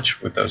had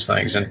lunch with those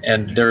things,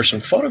 and there are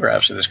some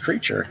photographs of this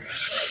creature.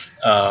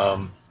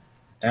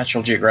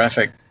 National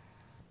Geographic,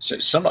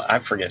 I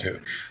forget who,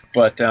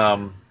 but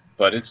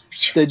it's.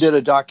 They did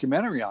a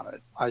documentary on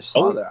it. I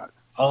saw that.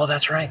 Oh,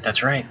 that's right.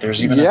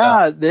 There's even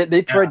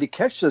they tried to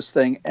catch this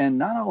thing, and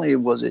not only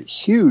was it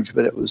huge,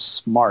 but it was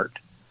smart.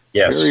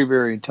 Yes. Very,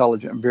 very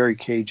intelligent and very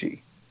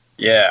cagey.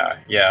 Yeah,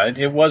 yeah.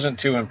 It wasn't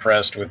too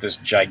impressed with this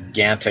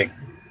gigantic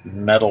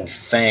metal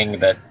thing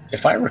that,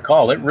 if I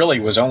recall, it really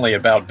was only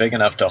about big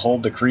enough to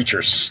hold the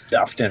creature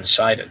stuffed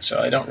inside it. So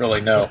I don't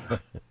really know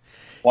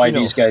why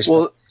these guys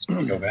go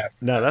back.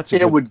 No, that's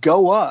it would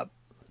go up.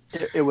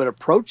 It would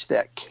approach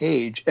that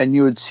cage, and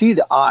you would see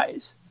the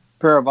eyes,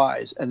 pair of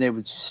eyes, and they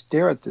would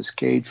stare at this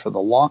cage for the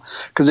long,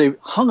 because they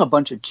hung a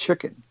bunch of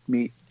chicken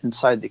meat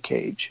inside the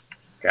cage.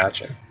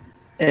 Gotcha.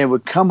 And it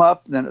would come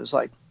up, and then it was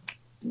like,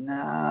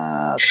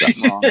 nah,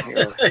 something wrong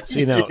here.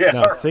 See, now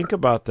think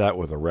about that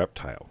with a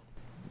reptile.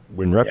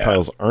 When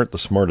reptiles aren't the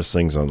smartest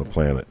things on the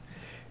planet.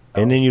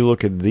 And then you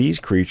look at these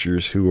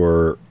creatures who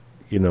are,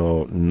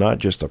 not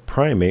just a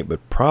primate,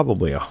 but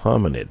probably a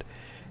hominid,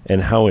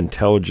 and how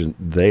intelligent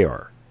they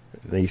are.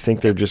 You think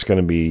they're just going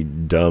to be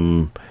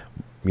dumb,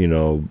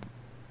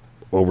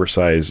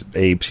 oversized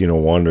apes,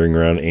 wandering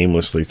around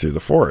aimlessly through the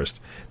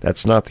forest.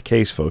 That's not the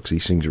case, folks.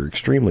 These things are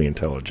extremely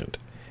intelligent,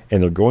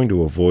 and they're going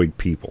to avoid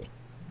people.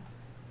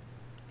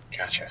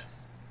 Gotcha.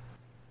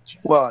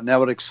 Well, and that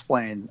would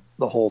explain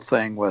the whole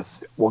thing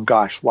with, well,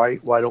 gosh, why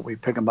don't we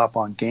pick them up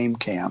on game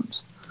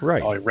cams?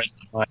 Right.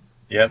 Oh,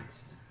 yep.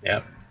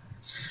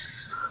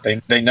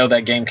 They know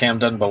that game cam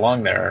doesn't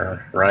belong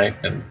there, right?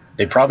 And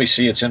they probably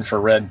see its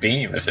infrared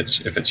beam if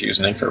it's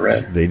using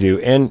infrared. They do.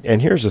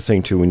 And here's the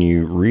thing, too. When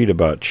you read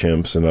about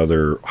chimps and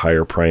other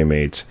higher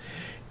primates,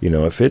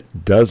 if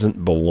it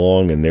doesn't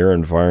belong in their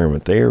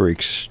environment, they are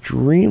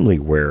extremely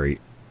wary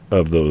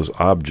of those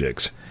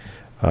objects.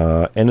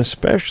 And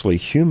especially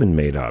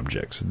human-made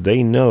objects.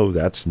 They know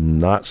that's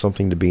not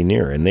something to be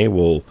near, and they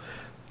will,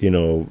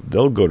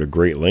 they'll go to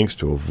great lengths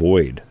to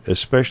avoid,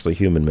 especially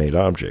human-made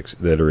objects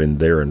that are in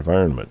their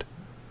environment.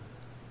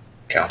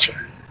 Gotcha.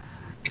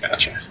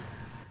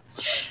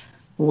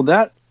 Well,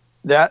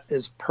 that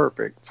is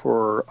perfect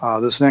for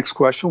this next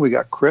question. We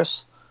got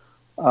Chris.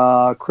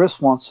 Chris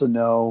wants to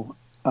know,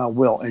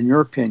 Will, in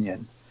your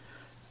opinion,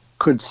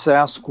 could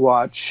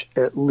Sasquatch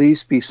at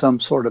least be some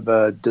sort of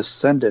a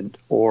descendant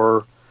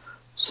or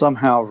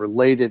somehow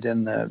related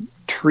in the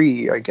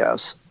tree, I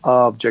guess,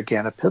 of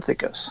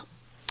Gigantopithecus?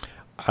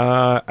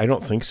 I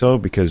don't think so,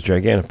 because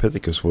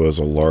Gigantopithecus was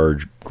a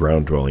large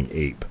ground-dwelling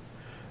ape.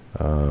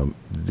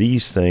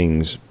 These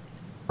things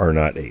are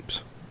not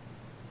apes.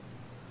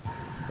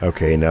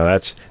 Okay, now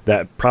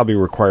that probably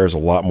requires a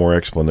lot more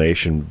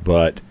explanation,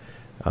 but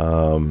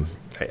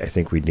I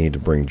think we'd need to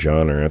bring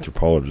John, our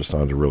anthropologist,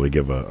 on to really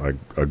give a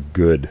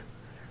good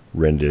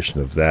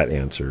rendition of that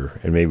answer,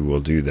 and maybe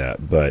we'll do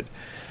that. But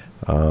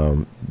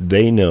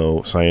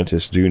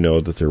scientists do know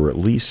that there were at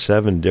least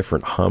 7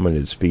 different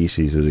hominid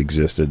species that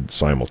existed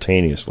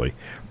simultaneously.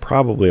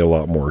 Probably a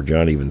lot more.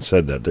 John even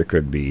said that there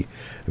could be,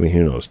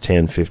 who knows,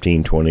 10,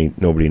 15, 20,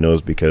 nobody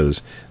knows,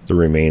 because the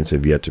remains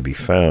have yet to be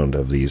found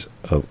of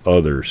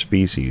other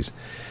species.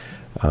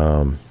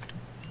 So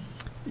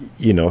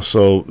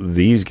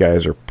these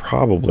guys are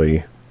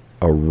probably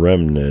a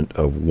remnant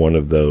of one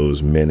of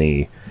those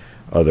many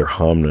other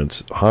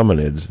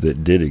hominids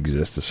that did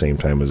exist the same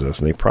time as us,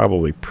 and they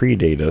probably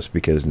predate us,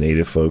 because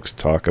native folks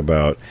talk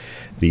about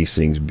these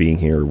things being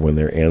here when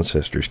their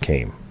ancestors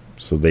came.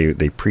 So they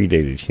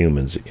predated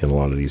humans in a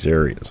lot of these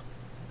areas.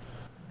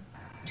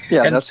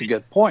 Yeah, that's a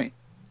good point.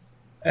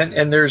 And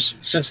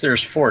since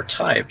there's 4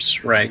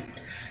 types, right?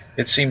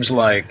 It seems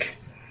like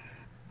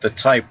the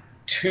type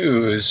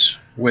 2s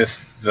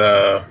with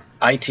the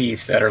eye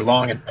teeth that are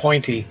long and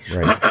pointy.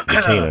 Right,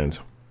 the canines.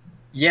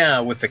 Yeah,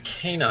 with the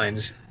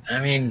canines.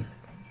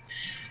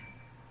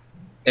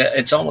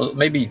 It's almost,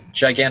 maybe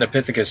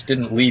Gigantopithecus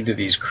didn't lead to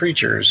these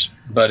creatures,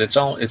 but it's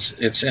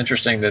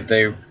interesting that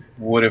they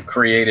would have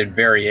created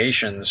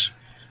variations,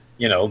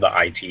 the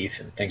eye teeth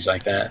and things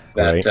like that,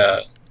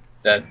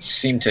 that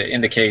seem to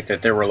indicate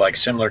that there were like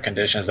similar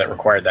conditions that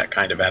required that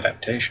kind of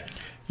adaptation.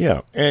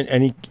 Yeah,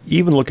 and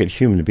even look at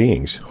human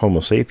beings, Homo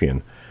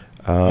sapien.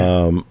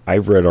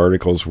 I've read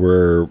articles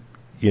where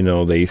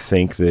they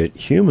think that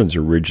humans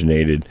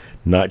originated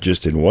not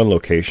just in one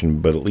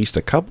location, but at least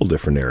a couple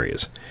different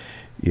areas,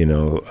 in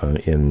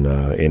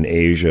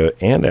Asia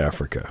and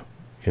Africa,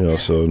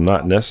 so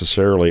not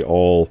necessarily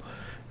all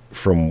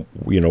from,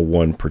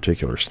 one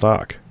particular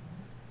stock.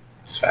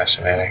 It's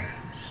fascinating.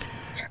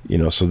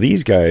 So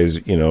these guys,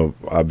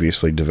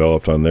 obviously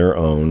developed on their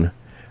own,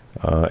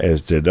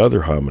 as did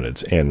other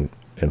hominids and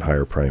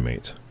higher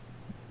primates.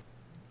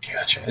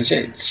 Gotcha.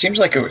 It seems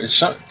like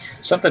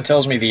something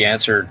tells me the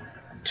answer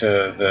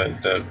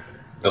to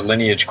the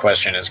lineage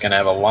question is going to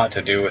have a lot to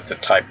do with the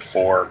type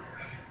 4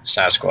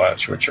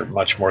 Sasquatch, which are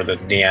much more the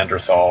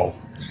Neanderthal.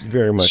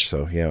 Very much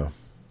so, yeah.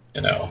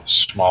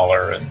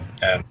 Smaller and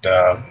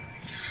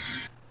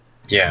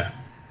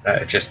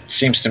it just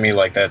seems to me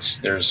like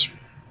there's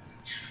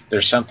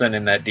something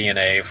in that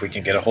DNA, if we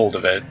can get a hold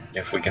of it,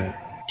 if we can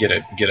get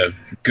a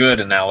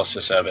good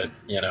analysis of it,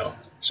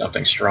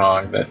 something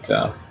strong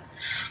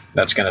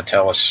that's going to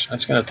tell us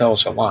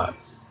a lot.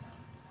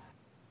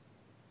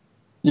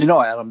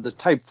 Adam, the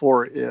type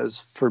 4 is,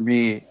 for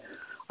me,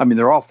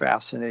 they're all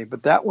fascinating,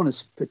 but that one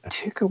is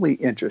particularly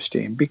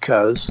interesting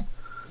because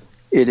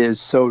it is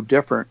so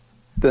different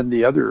than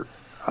the other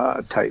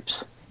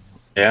types.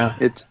 Yeah.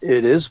 It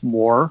is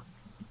more,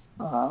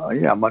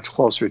 much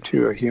closer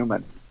to a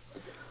human.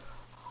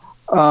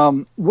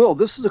 Will,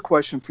 this is a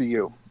question for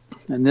you.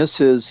 And this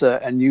is,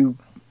 and you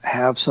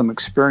have some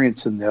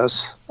experience in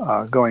this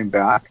going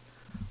back,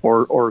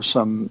 or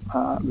some,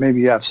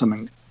 maybe you have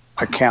some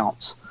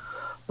accounts.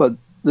 But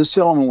this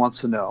gentleman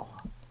wants to know,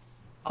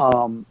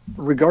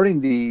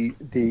 regarding the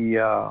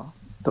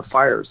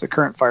fires, the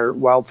current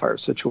wildfire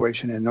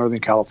situation in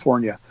Northern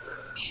California,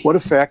 what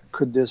effect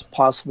could this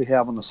possibly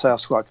have on the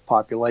Sasquatch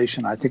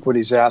population? I think what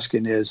he's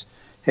asking is,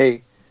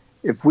 hey,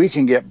 if we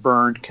can get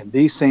burned, can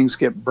these things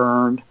get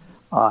burned?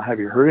 Have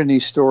you heard any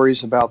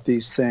stories about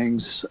these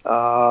things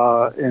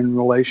in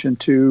relation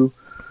to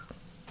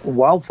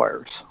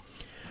wildfires?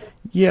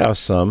 Yeah,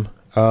 some.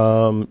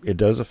 It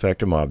does affect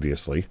them,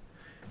 obviously.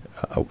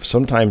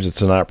 Sometimes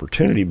it's an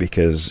opportunity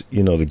because,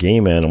 the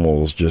game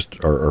animals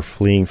just are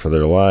fleeing for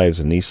their lives,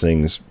 and these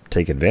things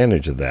take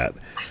advantage of that.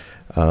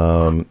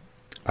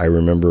 I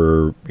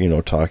remember,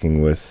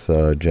 talking with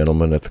a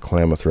gentleman at the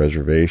Klamath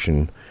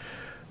Reservation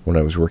when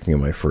I was working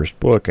on my first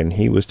book, and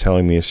he was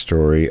telling me a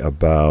story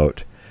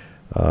about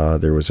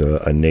there was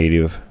a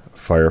native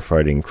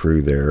firefighting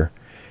crew there,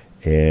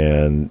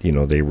 and,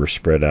 they were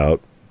spread out,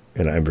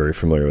 and I'm very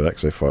familiar with that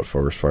because I fought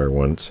forest fire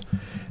once,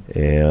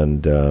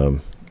 and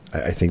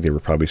I think they were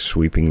probably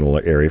sweeping the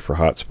area for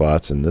hot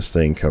spots, and this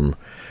thing come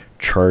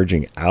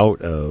charging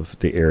out of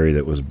the area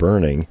that was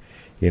burning,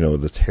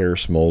 the hair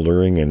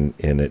smoldering,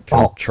 and it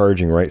come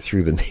charging right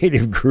through the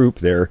native group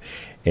there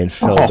and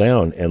fell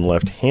down and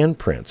left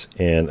handprints.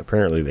 And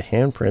apparently the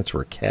handprints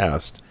were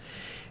cast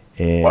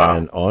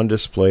and on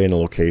display in a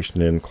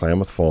location in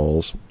Klamath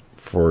Falls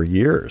for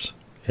years.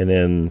 And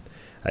then,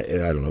 I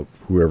don't know,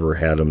 whoever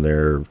had them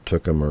there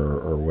took them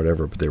or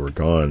whatever, but they were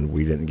gone.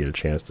 We didn't get a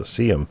chance to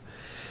see them.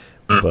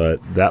 But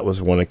that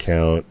was one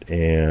account,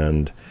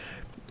 and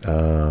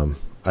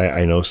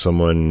I know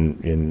someone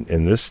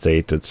in this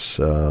state that's,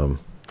 I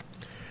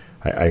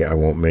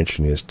won't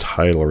mention his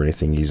title or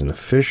anything. He's an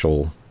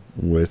official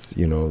with,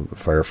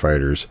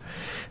 firefighters,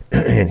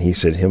 and he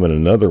said him and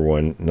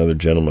another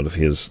gentleman of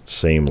his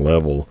same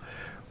level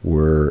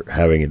were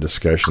having a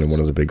discussion in one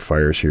of the big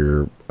fires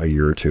here a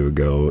year or two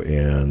ago,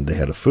 and they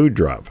had a food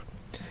drop,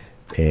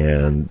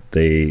 and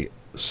they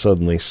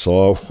suddenly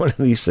saw one of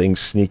these things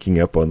sneaking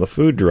up on the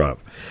food drop.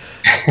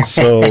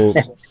 So,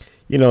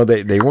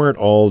 they weren't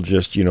all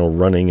just,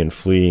 running and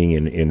fleeing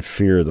in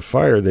fear of the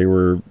fire. They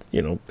were,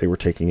 they were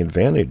taking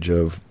advantage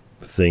of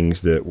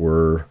things that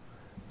were,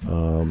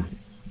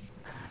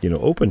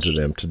 open to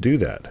them to do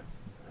that.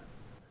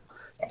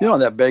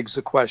 That begs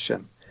the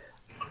question,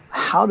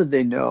 how did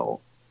they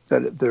know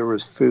that there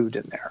was food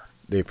in there?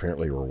 They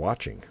apparently were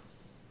watching.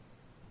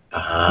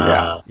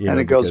 Yeah,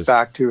 and it goes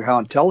back to how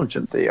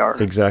intelligent they are.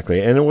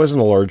 Exactly, and it wasn't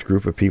a large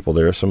group of people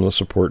there. Some of the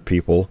support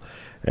people,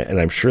 and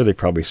I'm sure they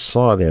probably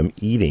saw them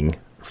eating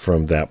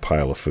from that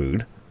pile of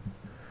food,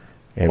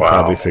 and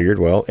probably figured,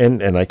 well,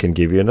 and I can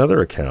give you another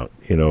account,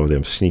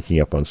 them sneaking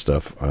up on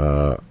stuff.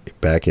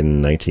 Back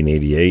in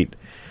 1988,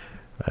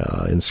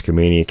 in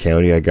Skamania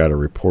County, I got a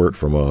report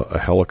from a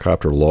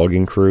helicopter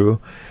logging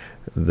crew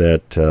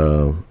that,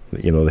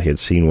 they had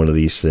seen one of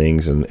these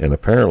things, and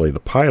apparently the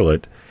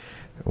pilot,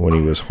 when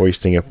he was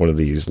hoisting up one of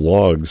these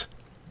logs,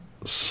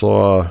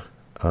 saw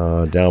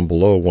down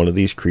below one of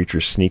these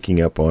creatures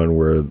sneaking up on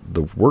where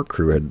the work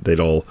crew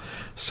they'd all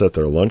set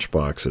their lunch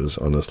boxes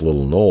on this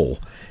little knoll,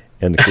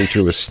 and the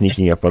creature was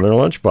sneaking up on their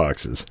lunch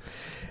boxes.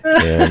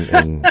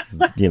 And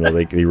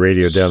they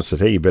radioed down and said,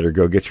 hey, you better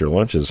go get your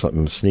lunches,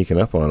 something's sneaking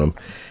up on them.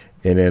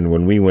 And then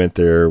when we went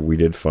there, I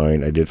did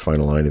find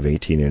a line of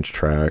 18-inch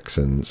tracks,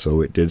 and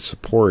so it did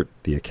support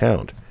the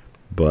account.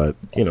 But,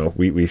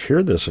 we've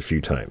heard this a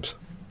few times.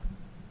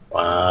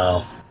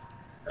 Wow.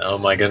 Oh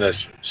my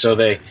goodness. So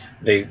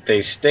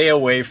they stay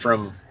away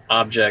from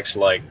objects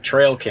like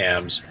trail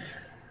cams,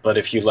 but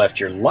if you left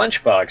your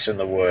lunchbox in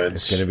the woods,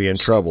 it's going to be in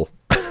trouble.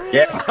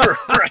 Yeah,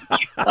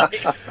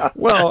 right.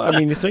 Well, I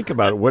mean, you think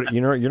about it.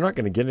 You're not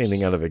going to get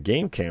anything out of a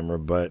game camera,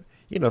 but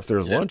if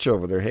there's lunch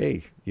over there,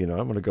 hey, I'm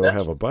going to go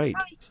have a bite.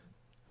 Right.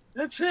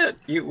 That's it.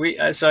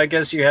 So I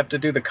guess you have to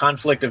do the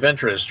conflict of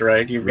interest,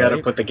 right? You've got to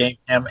put the game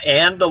cam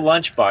and the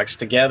lunchbox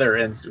together,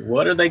 and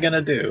what are they going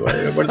to do? What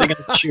are they going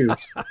to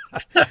choose?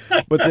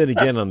 But then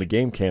again, on the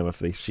game cam, if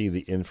they see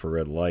the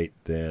infrared light,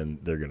 then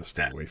they're going to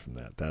stay away from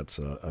that. That's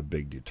a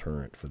big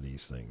deterrent for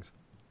these things.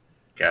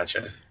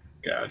 Gotcha.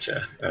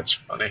 That's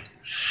funny.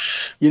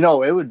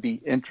 It would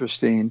be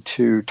interesting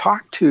to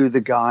talk to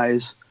the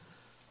guys,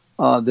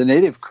 the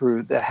native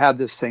crew that had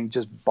this thing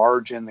just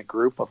barge in the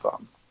group of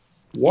them.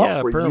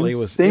 What were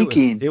you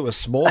thinking? It was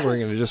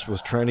smoldering, and it just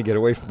was trying to get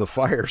away from the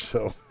fire.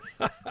 So,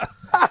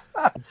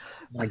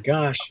 my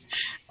gosh,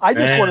 I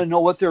just want to know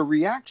what their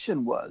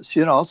reaction was.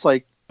 It's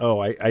like,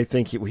 I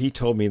think he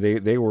told me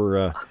they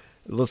were,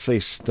 let's say,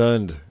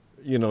 stunned.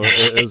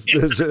 As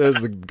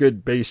the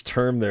good base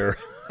term there.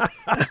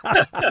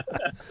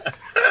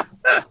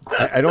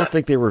 I don't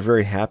think they were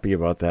very happy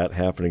about that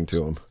happening to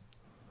them.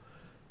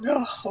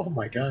 Oh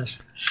my gosh.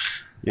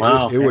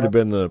 Wow. It would have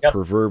been the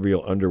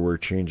proverbial underwear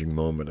changing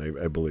moment,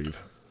 I believe.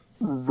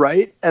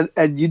 Right,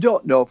 and you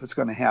don't know if it's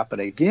going to happen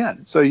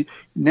again. So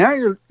now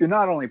you're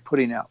not only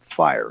putting out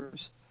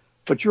fires,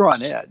 but you're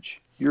on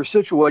edge. Your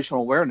situational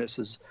awareness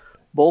is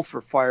both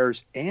for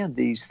fires and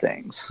these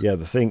things. Yeah,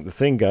 the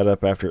thing got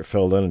up after it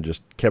fell down and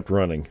just kept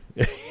running.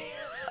 I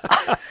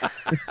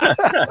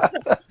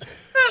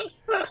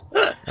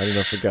don't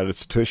know if it got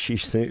its tushy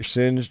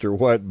singed or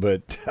what,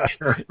 but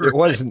it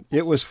wasn't.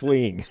 It was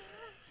fleeing.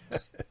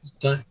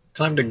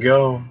 Time to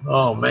go.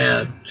 Oh,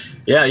 man.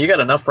 Yeah, you got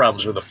enough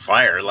problems with a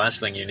fire. Last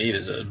thing you need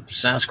is a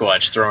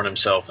Sasquatch throwing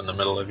himself in the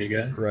middle of you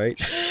guys.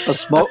 Right. A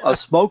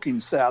smoking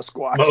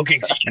Sasquatch.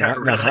 Smoking.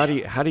 Now,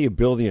 how do you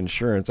bill the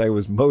insurance? I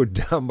was mowed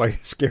down by a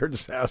scared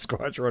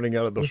Sasquatch running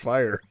out of the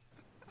fire.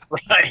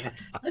 Right.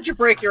 How'd you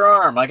break your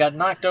arm? I got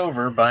knocked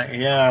over by,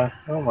 yeah.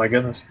 Oh, my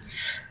goodness.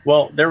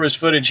 Well, there was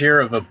footage here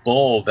of a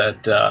bull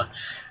that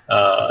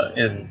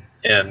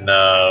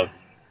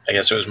I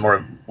guess it was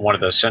more one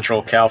of the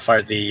central Cal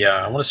fire,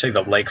 I want to say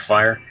the lake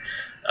fire,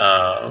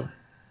 the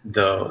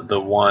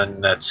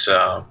one that's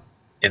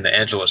in the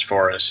Angeles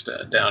forest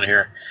down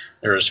here.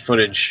 There was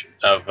footage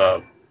of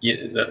the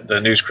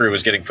news crew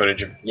was getting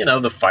footage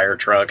of the fire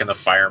truck and the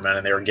firemen,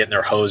 and they were getting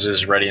their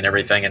hoses ready and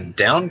everything. And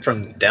down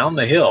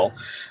the hill,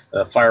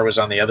 the fire was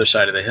on the other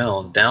side of the hill.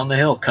 And down the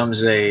hill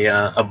comes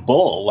a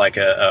bull, like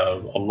a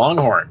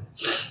longhorn.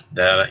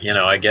 That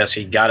I guess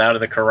he got out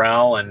of the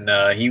corral and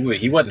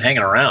he wasn't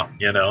hanging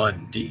around,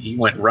 and he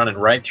went running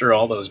right through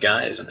all those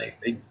guys, and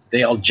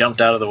they all jumped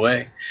out of the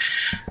way.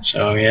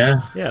 So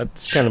yeah,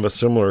 it's kind of a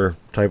similar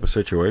type of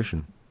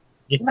situation.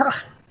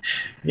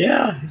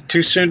 Yeah, it's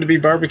too soon to be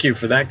barbecue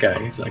for that guy.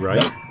 He's like,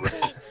 right. Nope.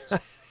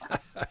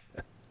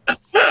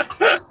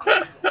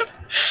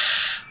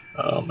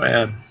 Oh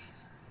man.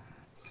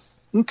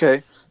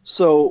 Okay,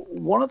 so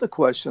one of the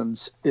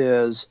questions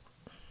is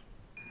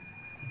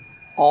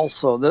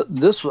also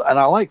this, and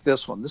I like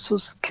this one.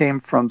 Came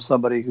from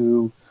somebody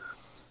who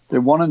they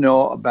want to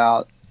know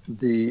about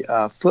the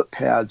foot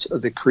pads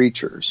of the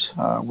creatures.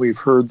 We've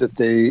heard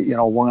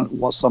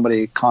that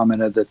somebody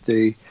commented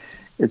that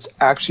it's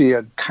actually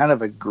a kind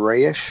of a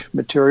grayish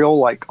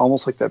material,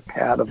 almost like the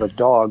pad of a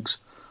dog's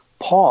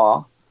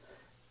paw.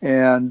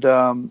 And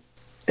do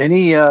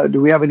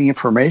we have any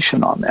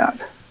information on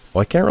that?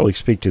 Well, I can't really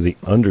speak to the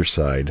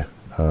underside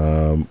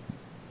of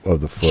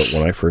the foot.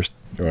 When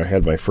I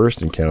had my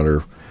first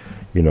encounter,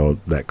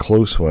 that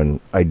close one,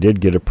 I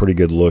did get a pretty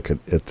good look at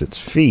its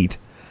feet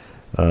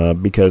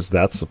because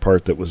that's the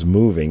part that was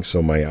moving.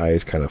 So my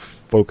eyes kind of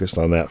focused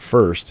on that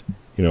first,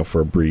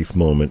 for a brief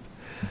moment.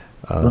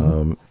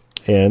 And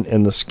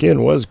the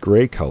skin was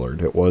gray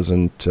colored. It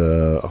wasn't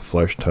a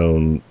flesh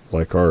tone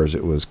like ours.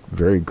 It was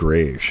very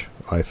grayish,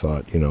 I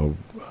thought,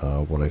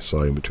 what I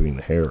saw in between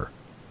the hair.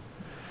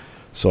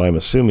 So I'm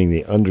assuming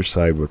the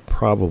underside would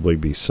probably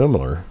be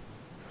similar.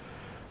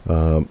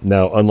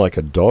 Now, unlike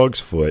a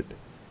dog's foot,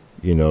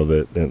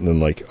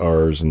 and like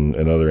ours and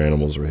other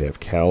animals where they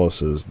have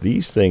calluses,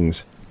 these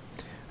things,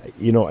 I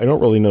don't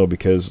really know,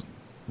 because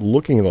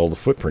looking at all the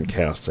footprint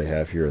casts I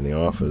have here in the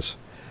office,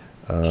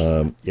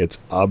 it's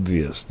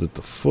obvious that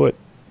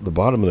the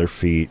bottom of their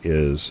feet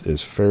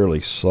is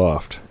fairly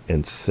soft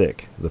and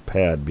thick, the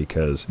pad,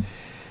 because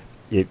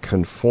it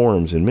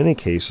conforms in many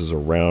cases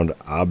around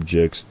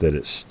objects that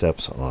it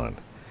steps on.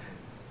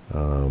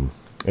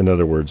 In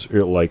other words,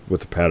 like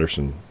with the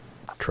Patterson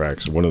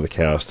tracks, one of the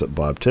casts that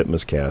Bob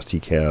Titmus cast, he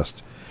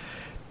cast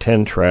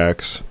 10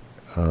 tracks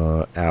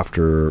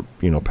after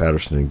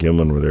Patterson and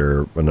Gimlin were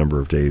there a number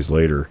of days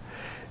later,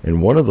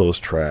 and one of those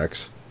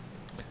tracks,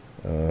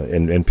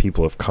 and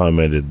people have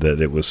commented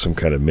that it was some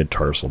kind of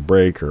mid-tarsal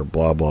break or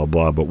blah blah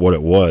blah, but what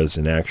it was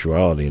in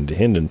actuality, and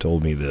DeHinden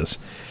told me this,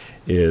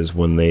 is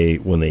when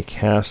they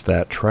cast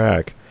that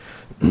track,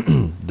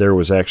 there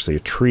was actually a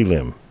tree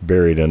limb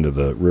buried under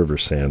the river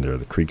sand there,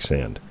 the creek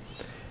sand.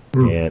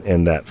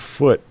 And that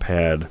foot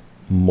pad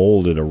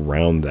molded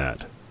around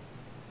that.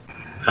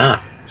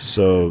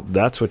 So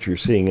that's what you're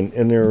seeing.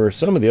 And there are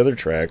some of the other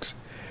tracks,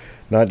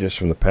 not just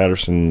from the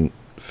Patterson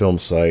film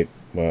site.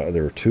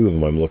 There are two of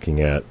them I'm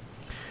looking at.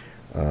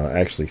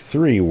 Actually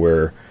three,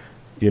 where,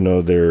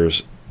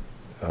 there's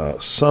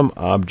some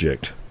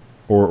object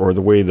or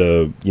the way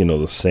the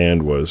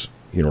sand was,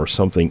 or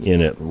something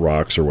in it,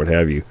 rocks or what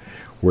have you,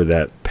 where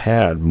that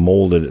pad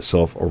molded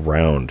itself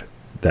around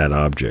that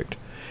object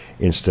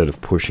instead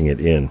of pushing it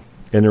in.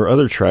 And there are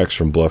other tracks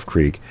from Bluff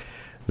Creek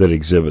that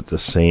exhibit the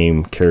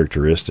same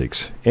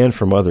characteristics, and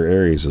from other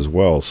areas as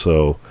well.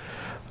 So,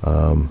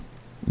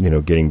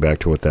 getting back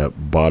to what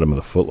that bottom of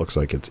the foot looks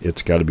like,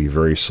 it's got to be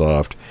very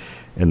soft,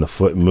 and the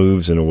foot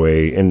moves in a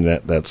way, and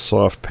that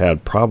soft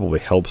pad probably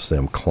helps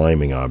them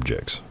climbing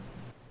objects.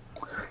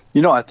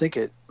 I think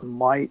it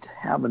might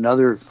have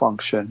another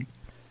function,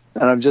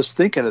 and I'm just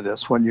thinking of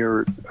this when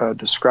you're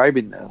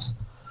describing this.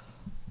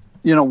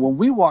 When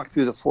we walk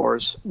through the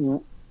forest,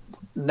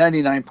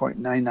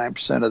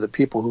 99.99% of the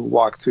people who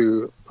walk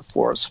through the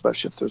forest,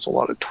 especially if there's a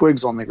lot of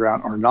twigs on the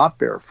ground, are not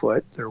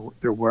barefoot.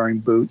 They're wearing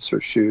boots or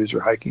shoes or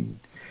hiking,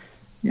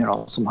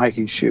 some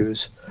hiking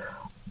shoes.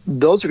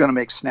 those are going to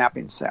make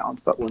snapping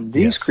sounds. But when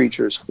these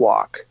creatures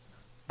walk,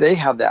 they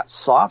have that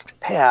soft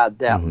pad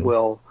that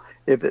will,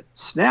 if it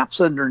snaps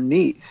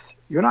underneath,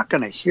 you're not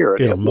going to hear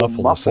it. It'll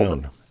muffle the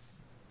sound.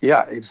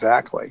 Yeah,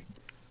 exactly.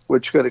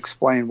 Which could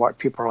explain why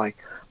people are like,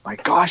 my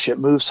gosh, it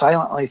moves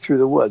silently through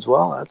the woods.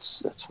 Well,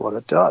 that's what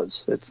it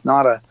does. It's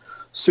not a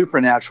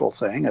supernatural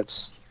thing.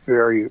 It's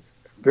very,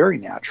 very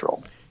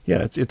natural.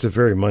 Yeah, it's a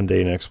very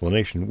mundane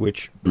explanation,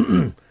 which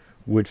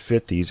would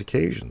fit these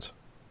occasions.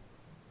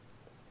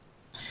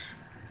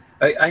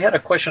 I had a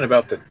question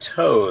about the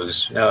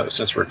toes, now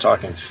since we're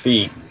talking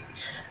feet,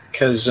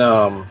 because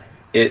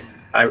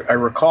I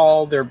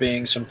recall there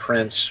being some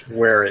prints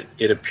where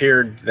it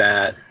appeared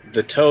that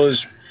the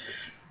toes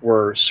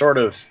were sort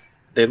of,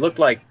 they looked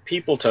like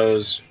people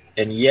toes,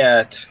 and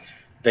yet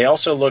they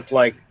also looked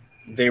like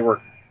they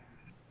were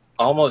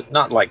almost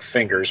not like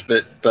fingers,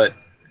 but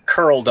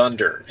curled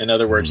under. In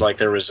other words, like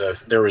there was a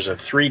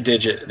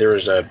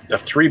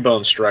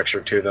 3-bone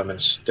structure to them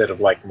instead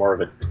of like more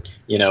of a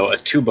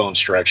 2-bone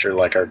structure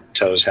like our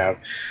toes have,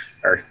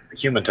 our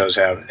human toes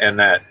have, and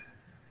that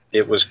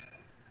it was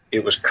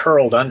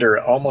curled under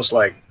almost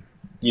like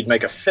you'd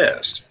make a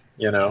fist,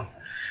 and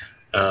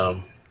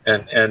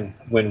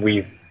when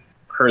we've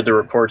heard the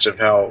reports of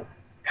how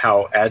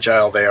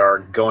agile they are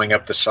going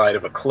up the side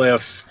of a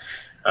cliff,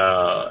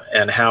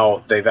 and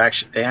how they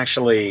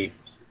actually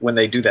when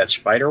they do that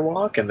spider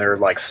walk and they're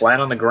like flat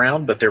on the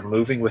ground but they're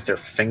moving with their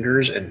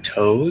fingers and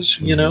toes,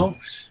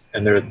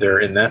 and they're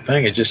in that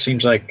thing. It just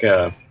seems like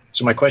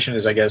so my question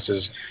is, I guess,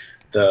 is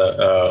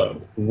the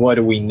what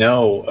do we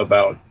know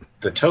about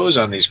the toes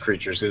on these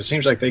creatures? It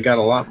seems like they got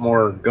a lot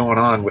more going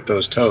on with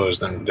those toes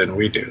than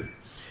we do.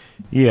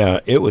 Yeah,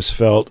 it was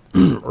felt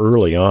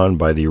early on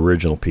by the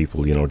original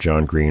people,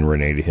 John Green,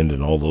 Renee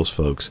Hinden, all those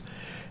folks,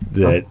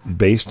 that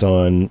based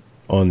on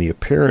the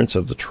appearance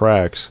of the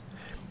tracks,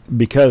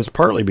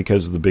 partly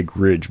because of the big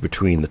ridge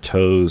between the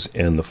toes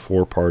and the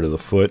forepart of the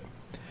foot,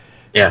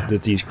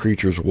 that these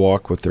creatures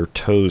walk with their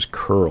toes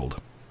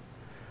curled.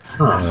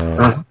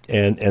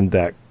 And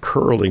that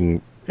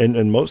curling, and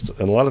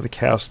a lot of the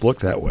cast look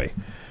that way.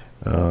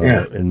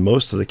 And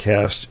most of the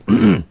cast,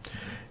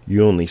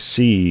 you only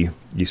see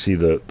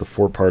the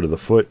forepart of the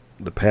foot,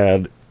 the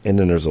pad, and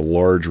then there's a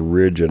large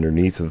ridge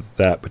underneath of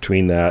that,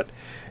 between that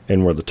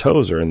and where the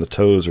toes are. And the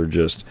toes are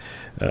just,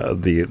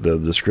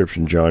 the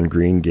description John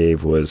Green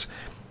gave was,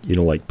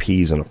 like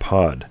peas in a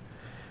pod.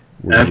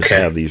 We just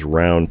have these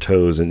round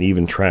toes, and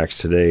even tracks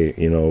today,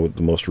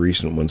 the most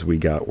recent ones we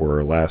got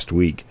were last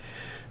week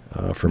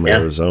from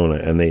Arizona,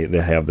 and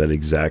they have that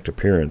exact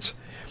appearance,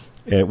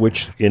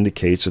 which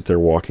indicates that they're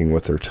walking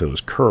with their toes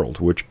curled,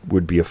 which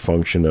would be a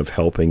function of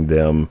helping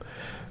them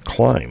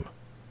climb.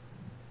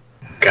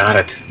 Got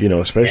it.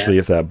 Especially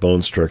if that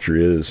bone structure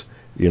is,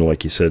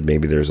 like you said,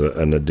 maybe there's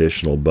an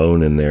additional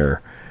bone in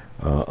there,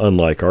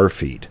 unlike our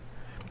feet,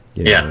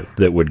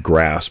 that would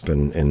grasp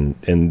and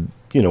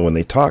when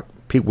they talk,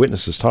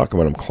 witnesses talk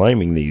about them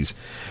climbing these,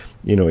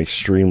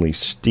 extremely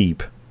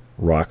steep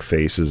rock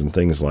faces and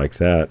things like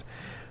that.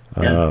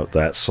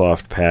 That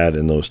soft pad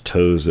and those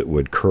toes that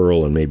would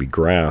curl and maybe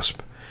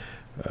grasp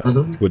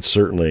would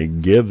certainly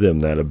give them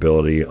that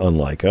ability,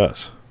 unlike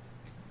us.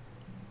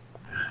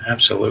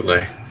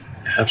 Absolutely.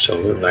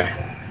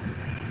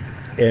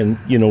 And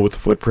with the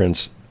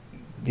footprints,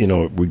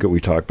 we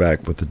talk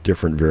back with the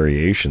different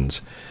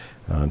variations.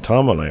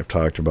 Tom and I have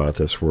talked about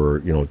this where,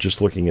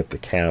 just looking at the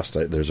cast,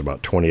 there's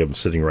about 20 of them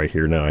sitting right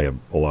here now. I have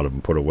a lot of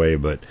them put away,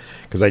 but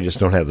because I just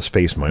don't have the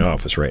space in my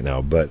office right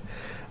now. But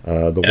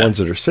the ones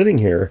that are sitting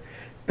here,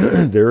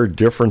 there are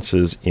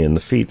differences in the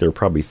feet. There are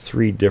probably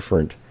 3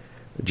 different,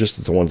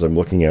 just the ones I'm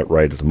looking at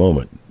right at the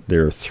moment.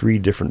 There are 3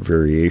 different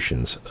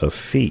variations of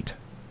feet.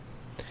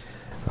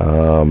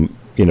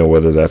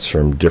 Whether that's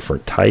from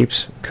different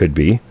types, could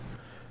be,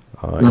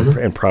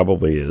 and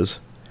probably is.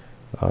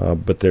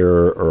 But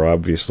there are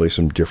obviously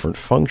some different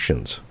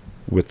functions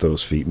with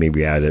those feet,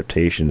 maybe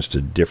adaptations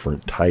to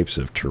different types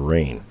of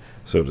terrain,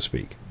 so to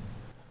speak.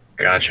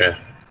 Gotcha.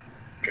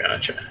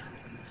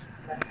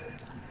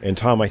 And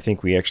Tom, I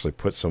think we actually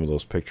put some of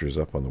those pictures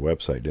up on the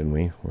website, didn't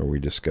we, where we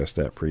discussed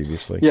that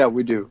previously? Yeah,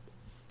 we do.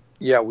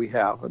 Yeah, we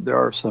have. There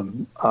are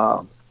some,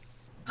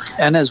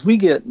 and as we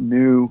get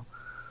new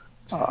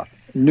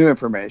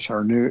information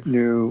or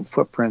new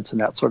footprints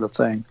and that sort of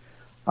thing,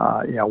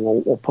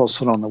 we'll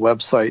post it on the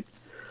website.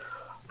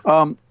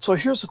 So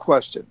here's a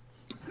question.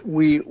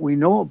 We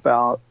know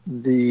about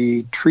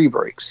the tree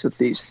breaks that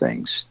these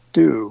things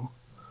do,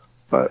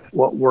 but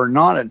what we're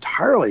not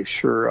entirely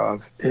sure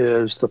of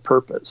is the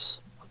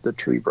purpose of the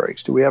tree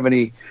breaks. Do we have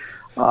any,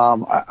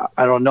 I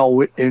don't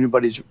know if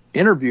anybody's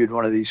interviewed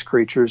one of these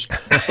creatures,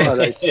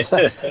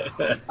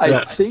 but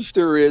I think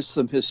there is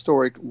some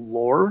historic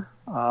lore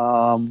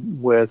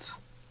with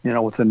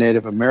the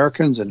Native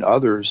Americans and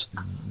others.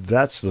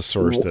 That's the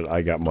source that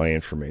I got my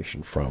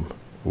information from,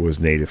 was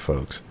Native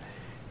folks.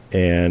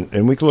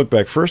 And we can look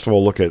back. First of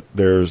all, look at,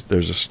 there's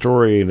a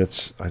story, and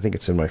I think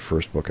it's in my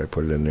first book. I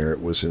put it in there.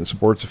 It was in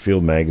Sports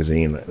Afield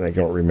magazine. I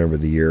don't remember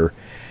the year.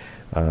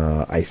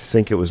 I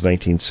think it was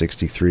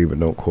 1963, but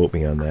don't quote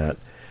me on that.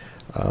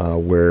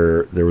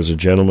 where there was a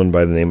gentleman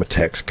by the name of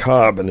Tex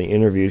Cobb, and they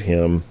interviewed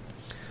him.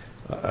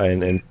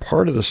 And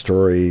part of the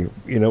story,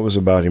 was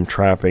about him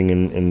trapping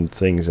and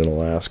things in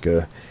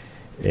Alaska.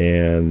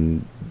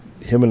 And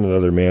him and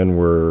another man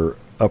were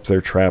up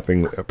there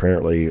trapping,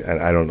 apparently,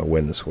 and I don't know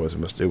when this was.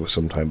 It was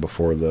sometime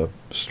before the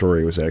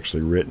story was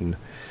actually written.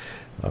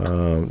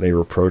 They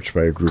were approached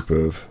by a group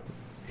of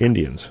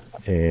Indians,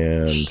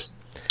 and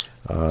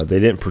they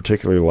didn't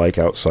particularly like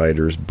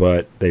outsiders,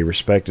 but they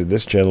respected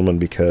this gentleman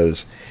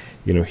because,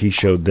 he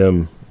showed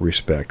them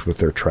respect with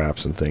their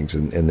traps and things,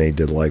 and they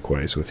did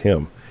likewise with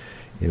him.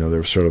 There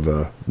was sort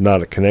of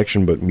not a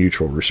connection, but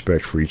mutual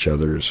respect for each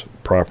other's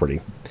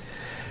property.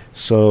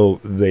 So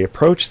they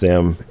approached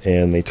them,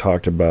 and they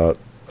talked about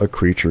a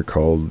creature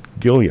called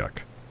Gilyuk.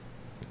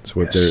 That's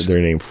what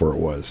their name for it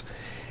was.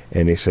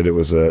 And they said it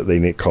was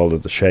they called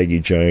it the shaggy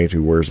giant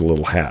who wears a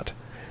little hat.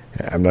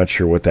 I'm not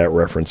sure what that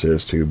reference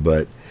is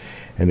to,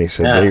 and they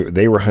said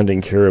they were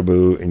hunting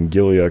caribou, and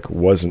Gilyuk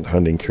wasn't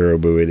hunting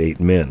caribou, it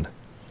ate men.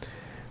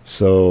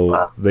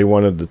 So they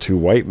wanted the two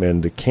white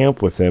men to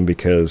camp with them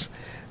because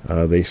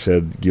they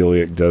said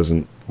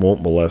Gilyuk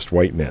won't molest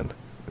white men.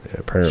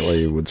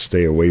 Apparently it would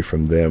stay away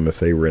from them if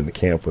they were in the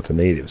camp with the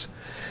natives.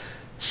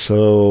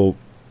 So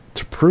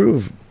to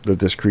prove that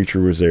this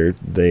creature was there,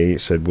 they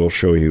said, we'll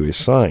show you his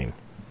sign.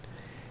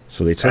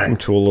 So they took him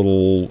to a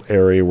little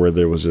area where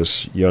there was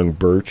this young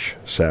birch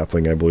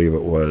sapling, I believe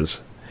it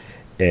was,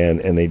 and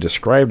they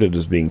described it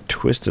as being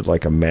twisted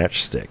like a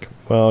matchstick.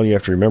 Well, you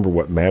have to remember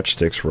what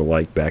matchsticks were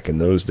like back in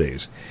those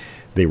days.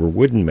 They were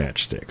wooden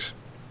matchsticks.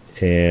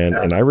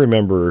 And I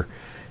remember,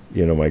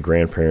 my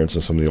grandparents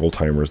and some of the old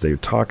timers, they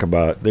would talk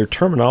about, their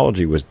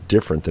terminology was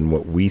different than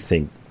what we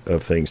think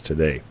of things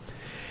today.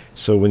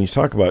 So when you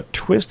talk about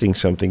twisting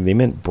something, they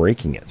meant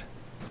breaking it.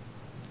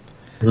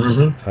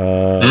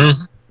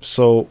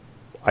 So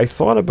I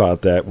thought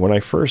about that when I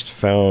first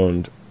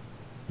found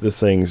the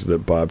things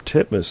that Bob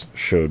Titmus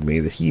showed me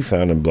that he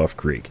found in Bluff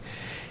Creek.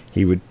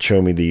 He would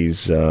show me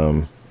these,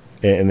 and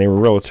they were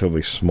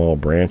relatively small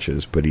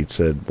branches, but he'd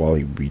said while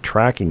he'd be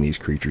tracking these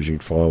creatures,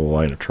 he'd follow a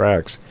line of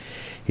tracks.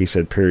 He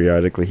said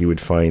periodically he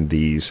would find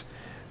these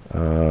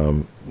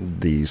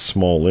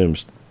small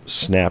limbs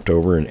snapped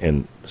over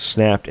and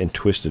snapped and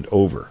twisted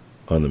over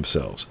on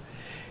themselves.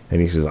 And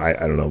he says, I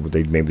don't know, but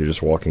maybe they're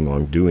just walking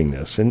along doing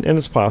this. And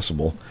it's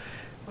possible.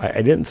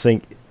 I didn't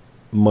think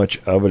much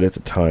of it at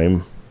the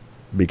time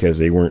because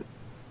they weren't,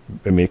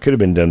 it could have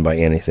been done by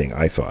anything,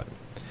 I thought.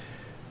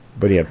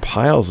 But he had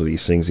piles of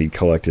these things he'd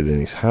collected in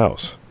his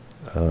house.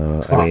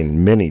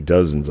 Many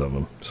dozens of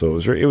them. So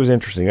it was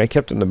interesting. I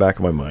kept it in the back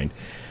of my mind.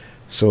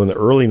 So in the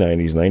early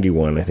 90s,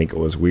 91, I think it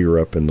was, we were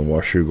up in the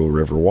Washougal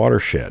River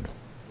watershed.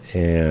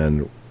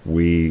 And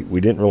we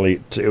didn't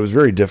really, it was a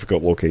very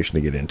difficult location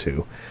to get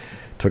into.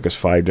 Took us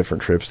 5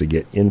 different trips to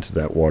get into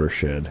that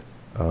watershed.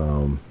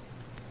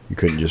 You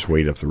couldn't just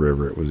wade up the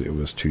river. It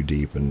was too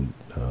deep and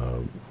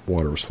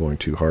water was flowing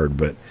too hard.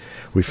 But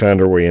we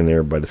found our way in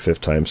there by the 5th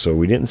time. So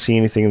we didn't see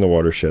anything in the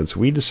watershed. So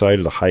we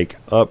decided to hike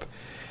up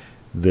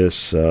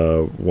this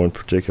one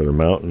particular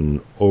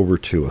mountain over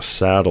to a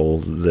saddle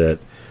that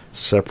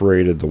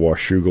separated the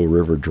Washougal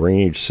River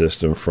drainage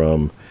system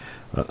from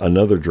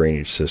another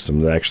drainage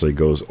system that actually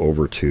goes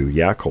over to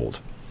Yacold.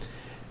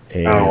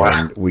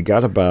 And we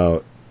got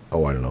about, I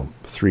don't know,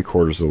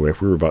 3/4 of the way.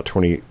 If we were about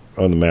 20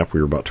 on the map, we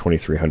were about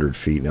 2,300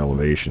 feet in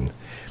elevation.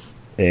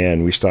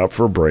 And we stopped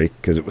for a break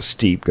because it was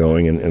steep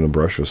going and the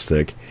brush was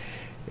thick.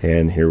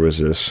 And here was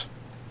this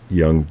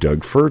young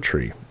Doug fir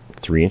tree,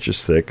 3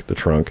 inches thick, the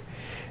trunk,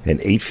 and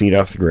 8 feet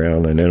off the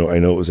ground. I know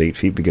it was 8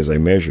 feet because I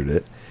measured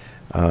it.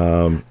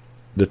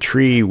 The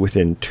tree,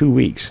 within 2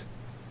 weeks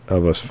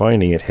of us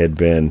finding it, had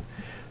been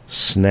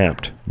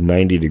snapped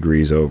 90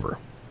 degrees over.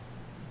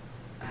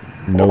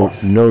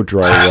 No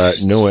dry rot,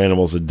 no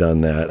animals had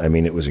done that.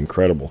 It was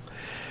incredible.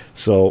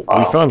 So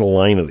we found a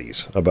line of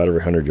these about every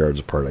 100 yards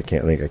apart. I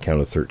think I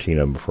counted 13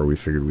 of them before we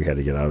figured we had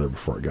to get out of there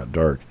before it got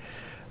dark.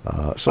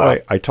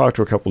 I talked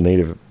to a couple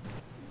Native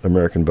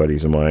American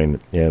buddies of mine,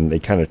 and they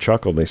kind of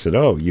chuckled. They said,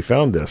 "Oh, you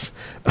found this."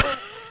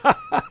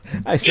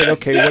 I said,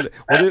 "Okay,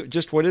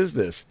 what is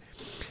this?"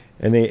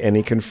 And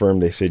he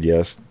confirmed. They said,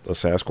 "Yes, a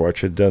Sasquatch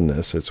had done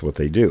this. It's what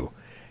they do."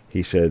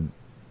 He said,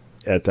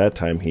 at that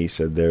time,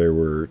 there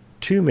were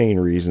 2 main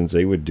reasons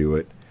they would do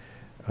it.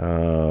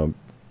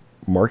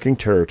 Marking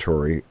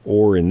territory,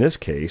 or in this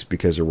case,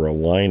 because there were a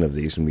line of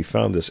these, and we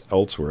found this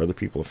elsewhere, other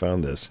people have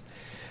found this.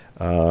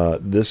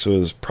 This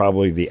was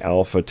probably the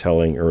alpha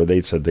telling, or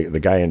they said the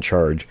guy in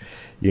charge,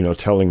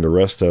 telling the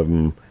rest of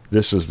them,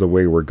 this is the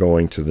way we're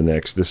going to the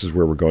next, this is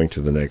where we're going to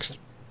the next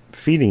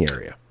feeding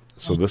area.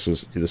 So this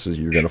is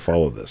you're going to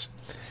follow this.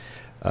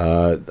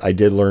 I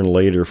did learn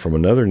later from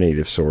another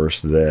native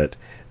source that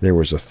there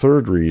was a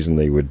 3rd reason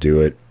they would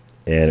do it,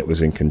 and it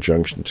was in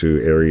conjunction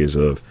to areas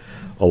of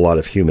a lot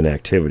of human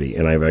activity.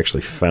 And I've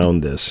actually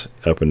found this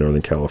up in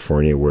Northern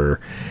California where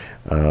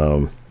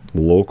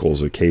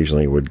locals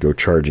occasionally would go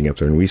charging up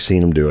there, and we've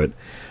seen them do it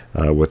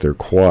with their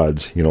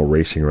quads,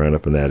 racing around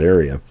up in that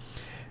area.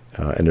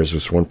 And there's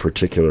this one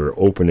particular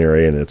open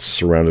area, and it's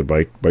surrounded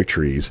by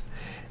trees.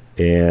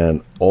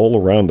 And all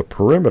around the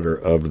perimeter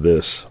of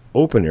this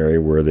open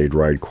area where they'd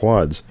ride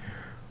quads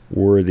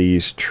were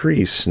these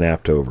trees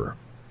snapped over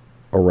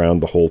around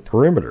the whole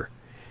perimeter.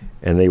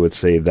 And they would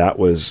say that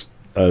was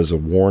as a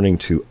warning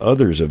to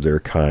others of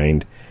their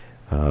kind.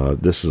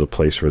 This is a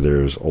place where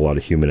there's a lot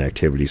of human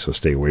activity, so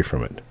stay away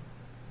from it.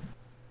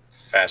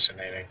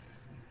 Fascinating.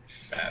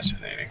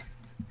 Fascinating.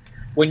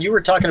 When you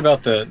were talking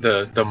about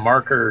the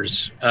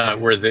markers where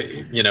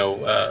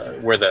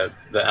where the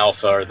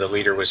alpha or the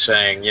leader was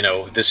saying,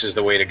 this is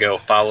the way to go,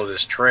 follow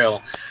this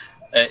trail,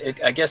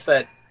 I guess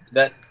that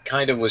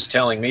kind of was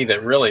telling me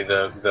that really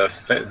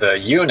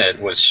the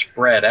unit was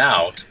spread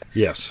out.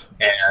 Yes.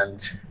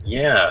 And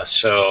yeah,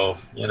 so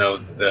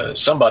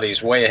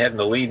somebody's way ahead in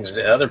the lead, and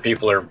other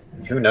people are,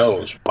 who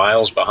knows,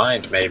 miles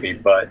behind maybe,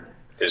 but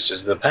this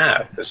is the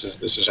path. This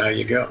is how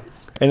you go.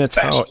 And it's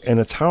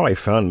how I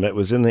found it. It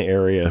was in the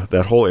area.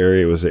 That whole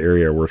area was the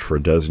area I worked for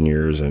a dozen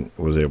years and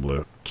was able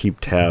to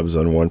keep tabs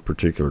on one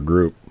particular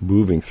group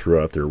moving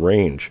throughout their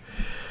range.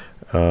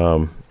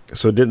 So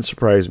it didn't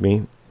surprise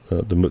me.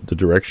 The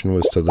direction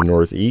was to the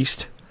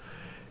northeast,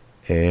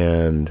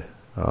 and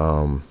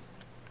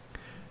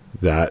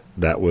that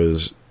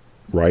was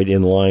right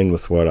in line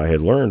with what I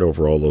had learned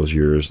over all those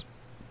years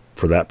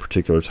for that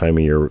particular time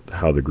of year,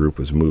 how the group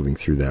was moving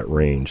through that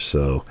range.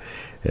 So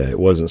it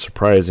wasn't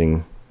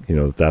surprising,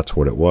 that's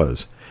what it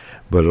was.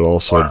 But it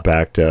also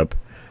backed up,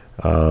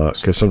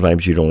 because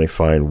sometimes you'd only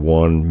find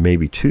one,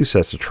 maybe two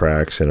sets of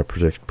tracks in a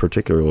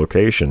particular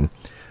location,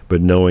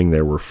 but knowing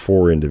there were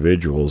 4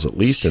 individuals, at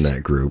least in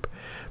that group,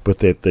 but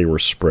that they were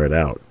spread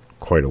out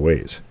quite a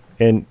ways.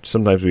 And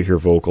sometimes we hear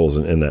vocals,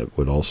 and that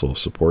would also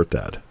support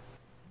that.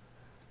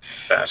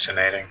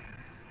 Fascinating.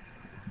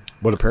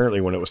 But apparently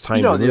when it was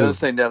time to move... the other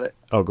thing that...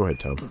 Oh, go ahead,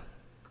 Tom.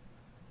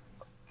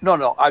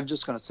 No, I'm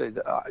just going to say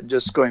that,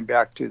 just going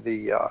back to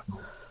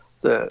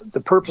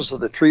the purpose of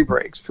the tree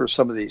breaks for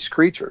some of these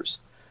creatures.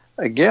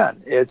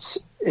 Again, it's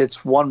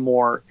one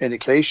more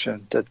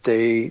indication that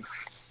they,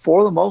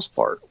 for the most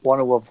part,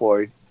 want to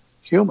avoid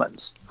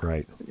humans.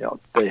 Right.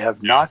 They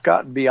have not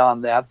gotten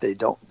beyond that. They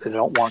don't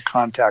want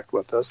contact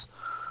with us.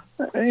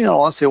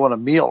 Unless they want a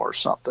meal or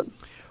something.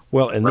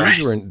 Well, and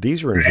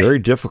these were in very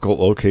difficult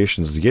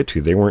locations to get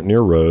to. They weren't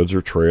near roads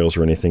or trails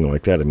or anything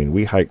like that. I mean,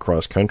 we hiked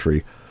cross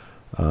country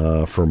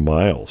for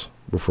miles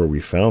before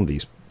we found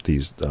these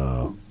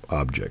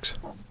objects.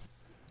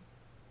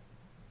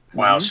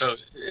 Wow. So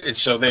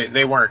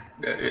they weren't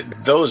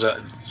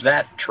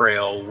that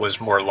trail was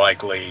more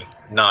likely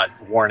not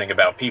warning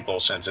about people,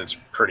 since it's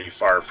pretty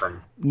far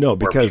from. No,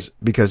 because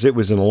it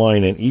was in a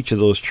line, and each of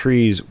those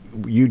trees,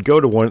 you'd go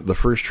to the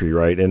first tree,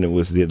 right, and it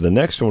was the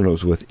next one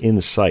was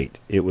within sight.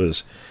 It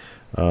was,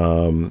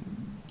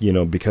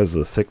 because of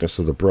the thickness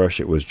of the brush,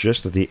 it was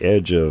just at the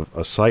edge of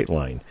a sight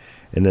line,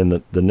 and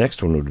then the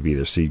next one would be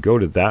there. So you'd go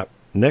to that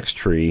next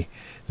tree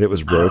that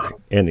was broke,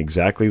 and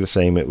exactly the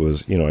same. It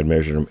was, I'd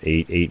measured them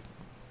 8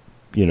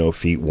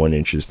 feet 1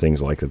 inches,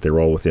 things like that. They were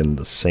all within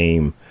the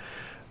same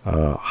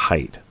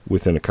height,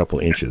 within a couple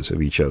inches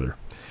of each other.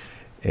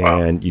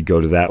 And you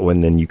go to that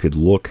one, then you could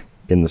look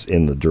in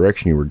the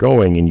direction you were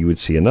going, and you would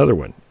see another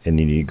one, and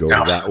then you go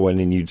to that one,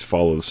 and you'd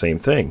follow the same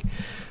thing.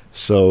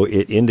 So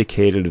it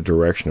indicated a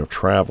direction of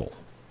travel.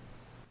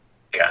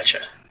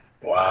 Gotcha.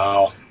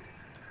 Wow,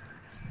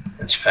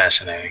 that's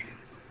fascinating.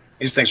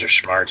 These things are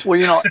smart.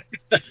 Well,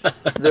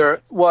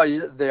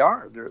 they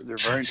are. They're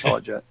very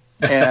intelligent.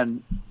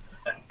 And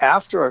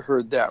after I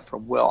heard that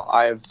from Will,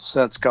 I have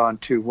since gone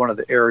to one of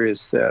the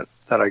areas that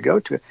I go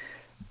to,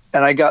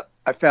 and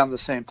I found the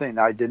same thing.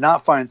 Now, I did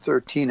not find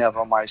 13 of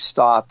them. I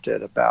stopped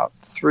at about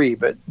 3,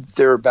 but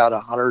they're about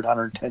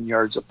 110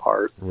 yards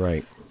apart.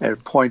 Right. And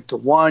it point to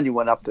one, you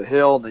went up the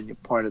hill, then you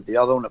pointed the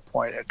other one, it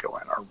pointed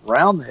going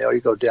around the hill, you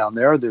go down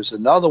there, there's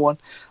another one.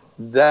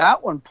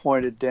 That one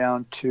pointed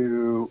down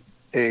to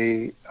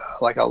a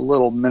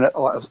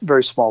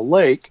very small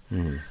lake.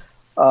 Mm.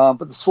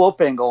 But the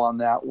slope angle on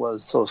that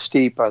was so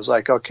steep, I was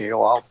like, okay,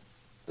 well,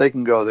 they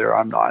can go there.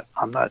 I'm not.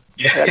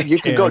 You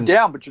can go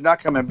down, but you're not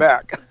coming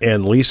back.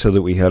 And Lisa,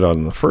 that we had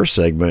on the first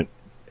segment,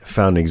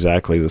 found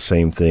exactly the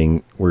same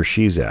thing where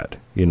she's at.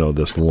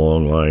 This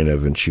long line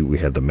of, and we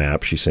had the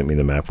map. She sent me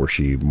the map where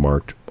she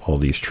marked all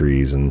these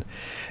trees, and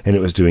it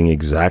was doing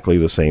exactly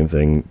the same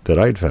thing that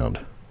I'd found.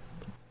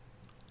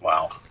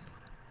 Wow.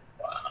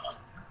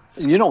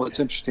 What's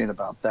interesting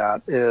about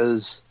that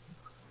is,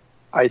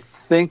 I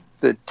think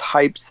the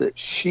types that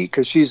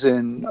because she's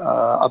in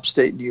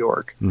upstate New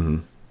York. Mm-hmm.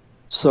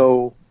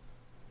 So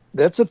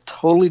that's a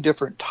totally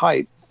different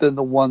type than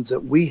the ones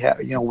that we have.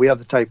 We have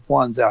the type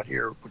 1s out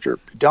here, which are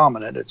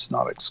predominant. It's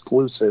not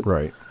exclusive.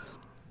 Right.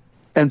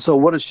 And so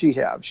what does she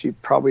have? She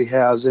probably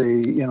has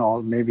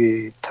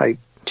maybe a type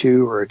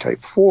 2 or a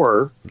type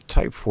 4.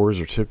 Type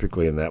 4s are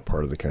typically in that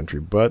part of the country,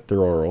 but there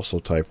are also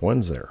type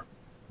 1s there.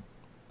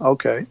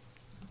 Okay.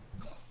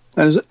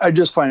 And I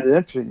just find it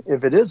interesting.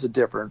 If it is a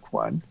different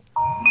one,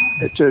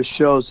 it just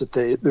shows that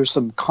there's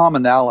some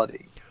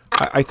commonality.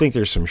 I think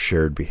there's some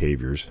shared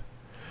behaviors.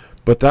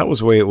 But that was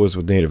the way it was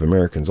with Native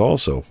Americans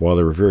also. While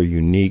there were very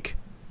unique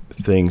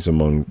things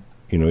among,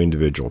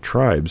 individual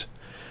tribes,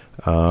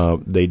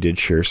 they did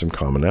share some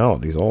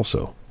commonalities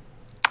also.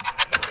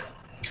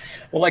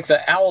 Well, like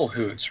the owl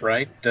hoots,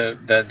 right?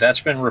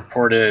 That's been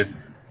reported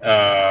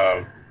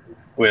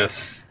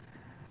with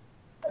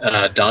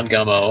Don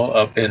Gummo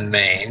up in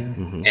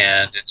Maine,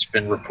 and it's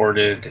been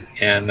reported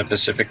in the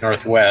Pacific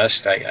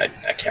Northwest.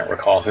 I can't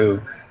recall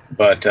who,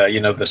 but the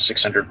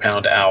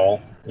 600-pound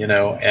owl,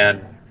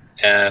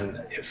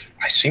 and if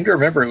I seem to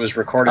remember, it was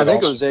recorded. I think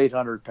also, it was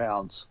 800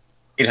 pounds.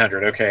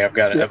 800. Okay, I've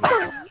got it.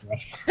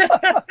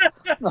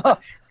 Yeah.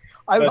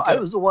 I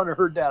was the one who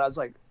heard that. I was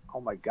like,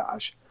 oh my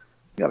gosh,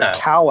 you got a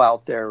cow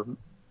out there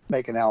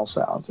making owl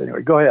sounds.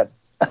 Anyway, go ahead.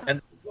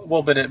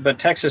 But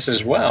Texas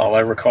as well. I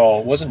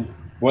recall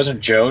wasn't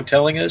Joe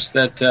telling us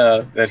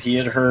that he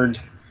had heard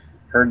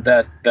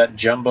that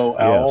jumbo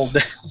owl?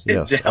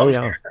 Yes. Oh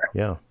yeah.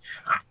 Yeah.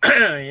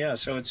 Yeah.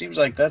 So it seems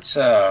like that's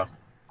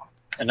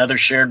another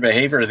shared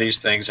behavior these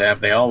things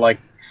have. They all like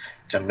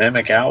to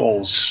mimic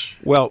owls.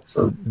 Well,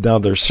 now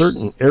there's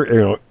certain,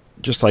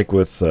 just like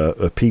with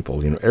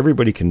people,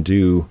 everybody can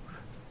do,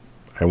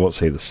 I won't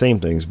say the same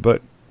things,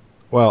 but,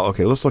 well,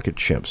 okay, let's look at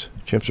chimps.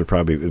 Chimps are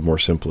probably more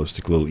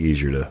simplistic, a little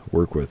easier to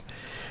work with.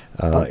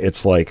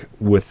 It's like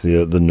with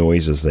the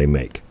noises they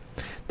make.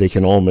 They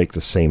can all make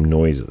the same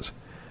noises,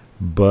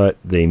 but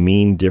they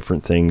mean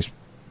different things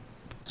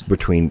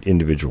between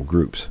individual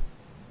groups.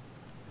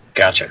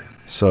 Gotcha.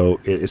 So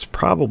it's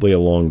probably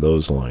along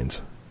those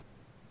lines.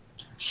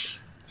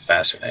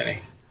 Fascinating.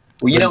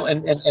 Well,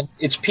 and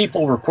it's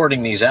people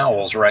reporting these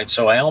owls, right?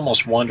 So I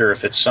almost wonder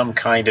if it's some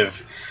kind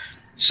of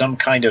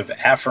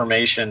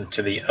affirmation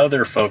to the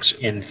other folks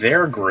in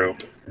their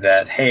group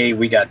that, hey,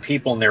 we got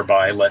people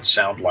nearby, let's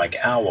sound like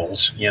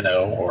owls,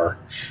 or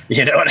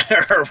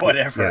or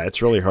whatever. Yeah,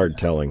 it's really hard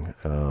telling.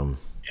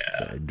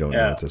 I don't know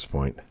at this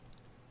point.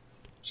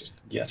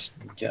 Just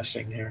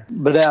guessing here.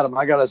 But Adam,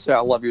 I gotta say, I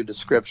love your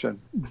description.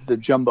 The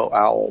jumbo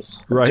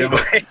owls. Right.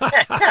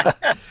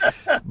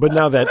 But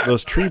now that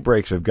those tree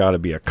breaks have got to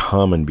be a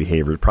common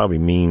behavior, it probably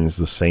means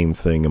the same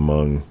thing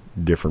among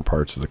different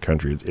parts of the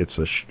country. It's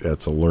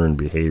a learned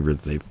behavior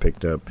that they've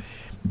picked up,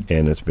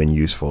 and it's been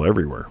useful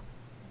everywhere.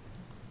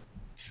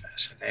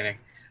 Fascinating.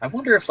 I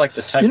wonder if like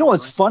the type.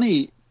 What's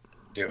funny?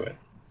 Do it.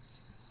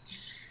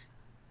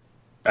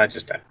 I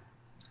just don't.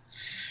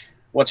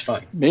 What's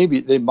funny? Maybe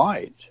they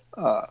might.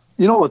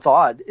 What's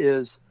odd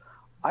is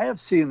I have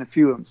seen a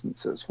few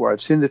instances where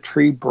I've seen the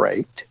tree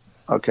break,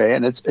 okay,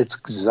 and it's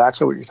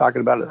exactly what you're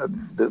talking about.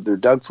 They're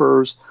Doug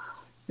firs,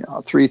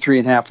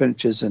 3.5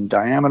 inches in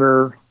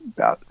diameter,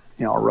 about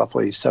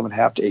roughly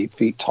 7.5 to 8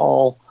 feet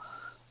tall,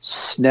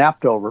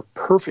 snapped over,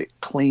 perfect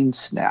clean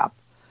snap.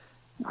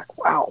 I'm like,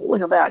 wow,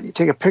 look at that! You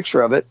take a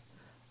picture of it,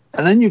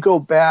 and then you go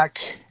back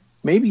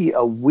maybe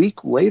a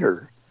week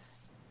later,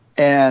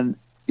 and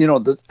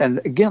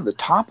and again, the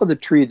top of the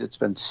tree that's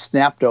been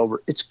snapped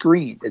over, it's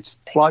green, it's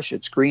plush,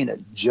 it's green,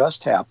 it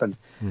just happened.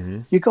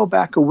 Mm-hmm. You go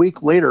back a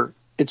week later,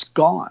 it's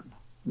gone,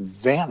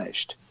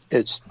 vanished.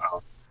 It's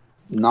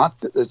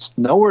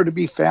nowhere to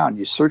be found.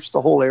 You search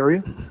the whole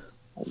area.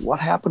 What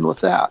happened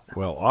with that?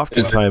 Well,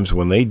 oftentimes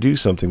when they do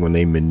something, when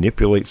they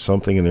manipulate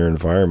something in their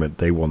environment,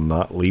 they will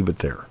not leave it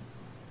there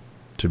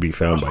to be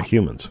found by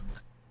humans.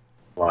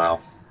 Wow.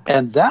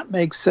 And that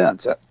makes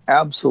sense. That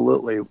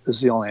absolutely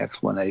is the only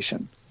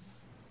explanation.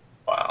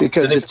 Wow.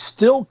 Because it's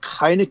still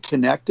kind of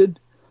connected.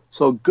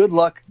 So good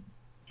luck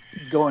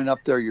going up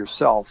there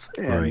yourself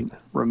and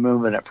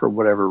removing it for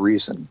whatever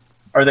reason.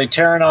 Are they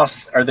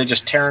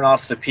just tearing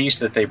off the piece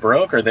that they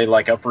broke, or are they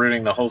like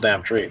uprooting the whole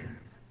damn tree?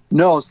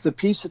 No, it's the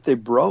piece that they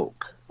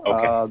broke.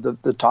 Okay.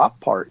 The top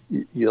part,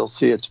 you'll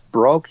see it's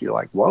broke. You're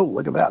like, whoa,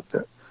 look at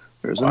that.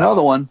 There's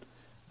another one.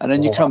 And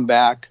then you come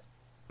back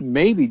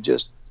maybe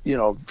just,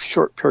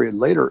 short period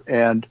later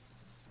and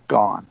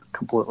gone,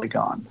 completely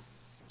gone.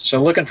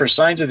 So looking for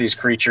signs of these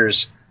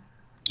creatures,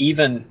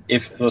 even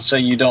if, let's say,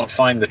 you don't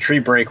find the tree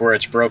break where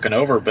it's broken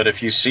over, but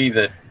if you see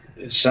that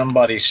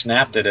somebody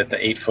snapped it at the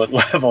 8-foot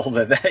level,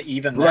 that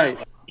is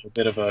a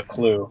bit of a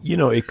clue.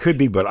 It could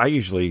be, but I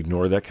usually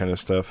ignore that kind of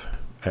stuff.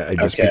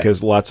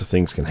 Because lots of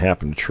things can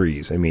happen to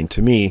trees. I mean,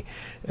 to me,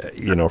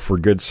 for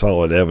good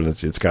solid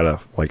evidence, it's got to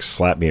like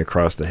slap me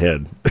across the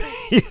head.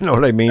 You know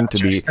what I mean? To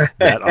be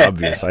that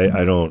obvious.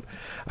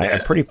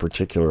 I'm pretty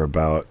particular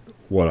about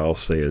what I'll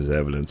say is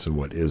evidence and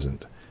what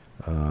isn't.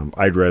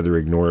 I'd rather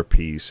ignore a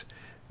piece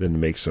than to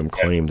make some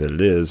claim that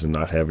it is and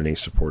not have any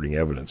supporting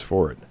evidence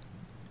for it.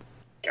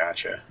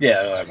 Gotcha.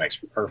 Yeah, that makes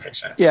perfect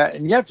sense. Yeah,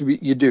 and you have to be.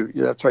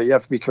 That's right. You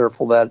have to be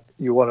careful that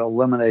you want to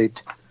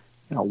eliminate,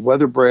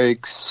 weather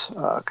breaks,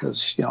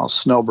 because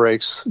snow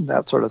breaks,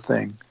 that sort of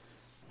thing.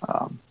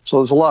 So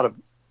there's a lot of,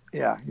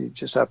 you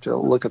just have to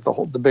look at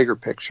the bigger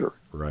picture.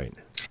 Right.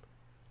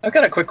 I've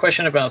got a quick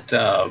question about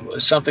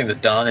something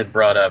that Don had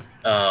brought up,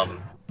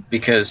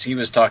 because he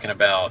was talking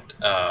about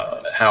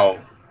how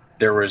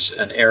there was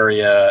an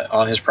area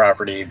on his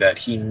property that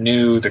he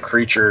knew the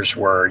creatures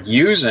were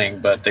using,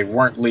 but they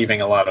weren't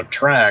leaving a lot of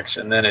tracks.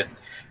 And then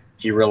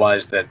he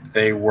realized that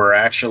they were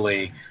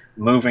actually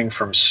moving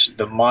from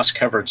the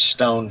moss-covered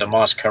stone to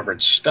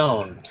moss-covered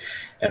stone,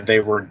 and they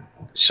were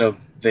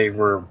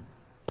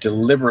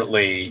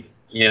deliberately,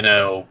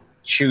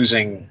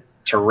 choosing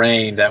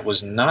terrain that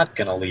was not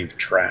going to leave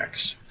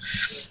tracks.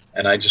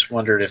 And I just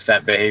wondered if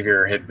that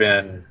behavior had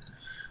been,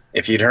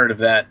 if you'd heard of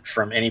that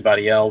from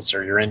anybody else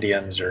or your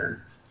Indians or,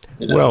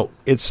 Well,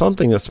 it's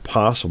something that's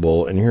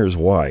possible, and here's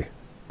why.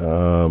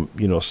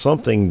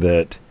 Something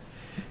that,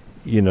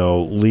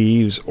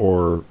 leaves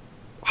or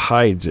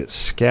hides its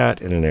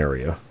scat in an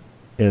area.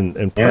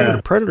 And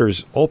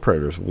predators, all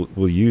predators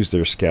will use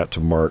their scat to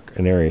mark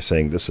an area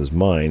saying, this is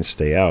mine,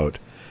 stay out.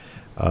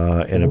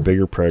 And a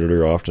bigger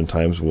predator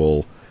oftentimes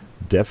will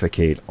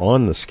defecate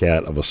on the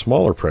scat of a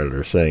smaller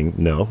predator saying,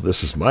 no,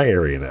 this is my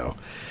area now.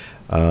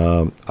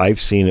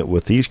 I've seen it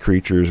with these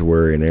creatures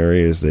where in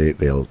areas they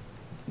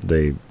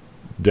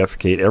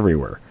defecate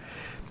everywhere.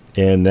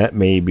 And that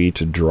may be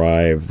to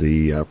drive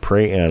the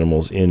prey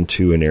animals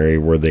into an area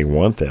where they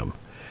want them.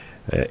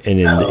 And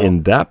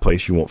in that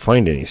place, you won't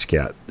find any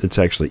scat. It's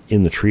actually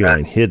in the tree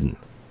line hidden.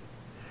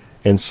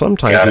 And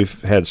sometimes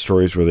we've had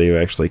stories where they've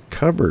actually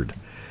covered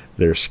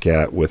their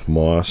scat with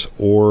moss,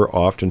 or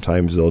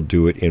oftentimes they'll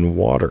do it in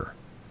water.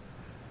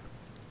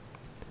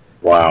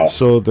 Wow.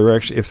 So they're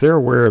actually, if they're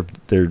aware of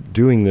they're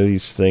doing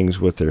these things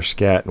with their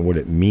scat and what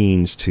it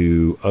means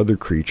to other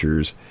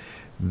creatures,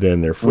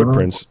 then their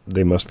footprints,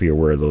 they must be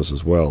aware of those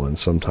as well. And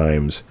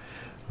sometimes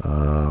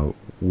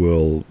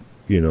will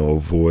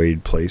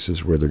avoid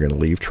places where they're going to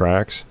leave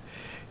tracks.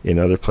 In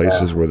other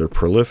places where they're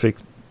prolific,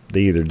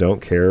 they either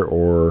don't care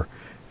or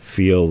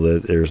feel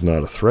that there's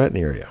not a threat in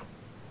the area.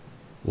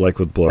 Like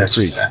with Bluff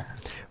Creek.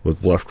 With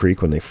Bluff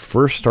Creek, when they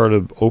first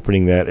started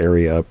opening that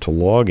area up to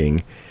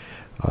logging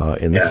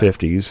in the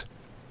 50s,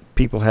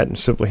 people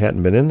simply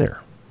hadn't been in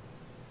there.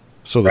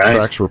 So the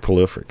tracks were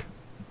prolific.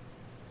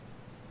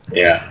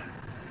 Yeah.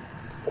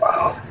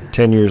 Wow.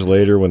 10 years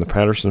later, when the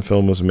Patterson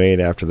film was made,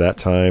 after that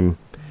time,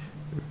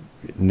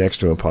 next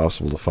to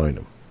impossible to find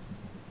them.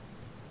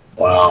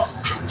 Wow.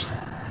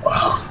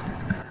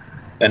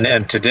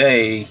 And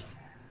today,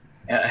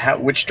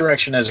 which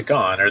direction has it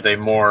gone? Are they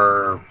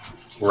more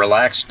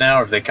relaxed now?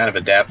 Have they kind of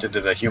adapted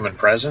to the human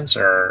presence,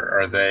 or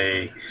are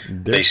they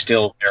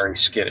still very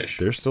skittish?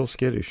 They're still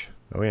skittish.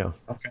 Oh, yeah.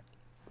 Okay.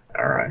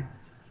 All right.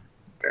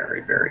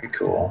 Very, very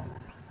cool.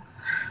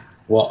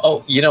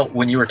 Well,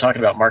 when you were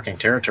talking about marking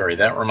territory,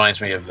 that reminds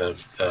me of the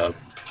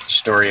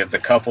story of the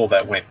couple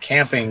that went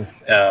camping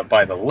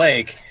by the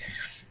lake,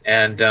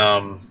 and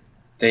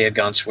they had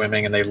gone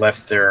swimming, and they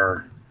left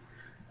their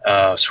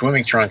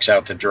swimming trunks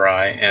out to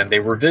dry, and they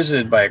were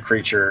visited by a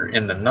creature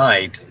in the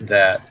night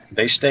that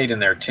they stayed in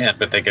their tent,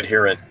 but they could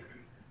hear it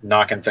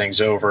knocking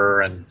things over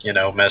and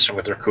messing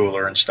with their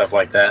cooler and stuff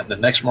like that. And the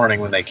next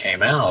morning when they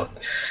came out,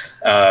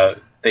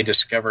 they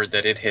discovered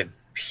that it had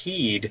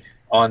peed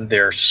on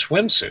their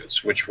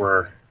swimsuits, which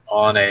were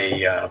on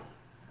a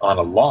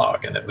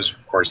log, and it was,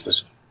 of course,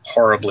 this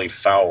horribly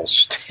foul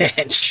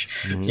stench,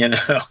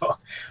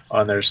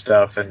 on their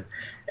stuff, and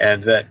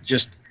that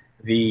just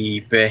the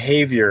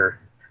behavior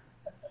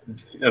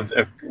of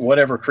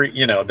whatever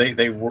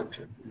they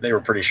were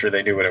pretty sure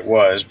they knew what it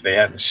was, but they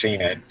hadn't seen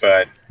it.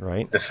 But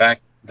the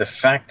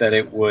fact that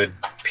it would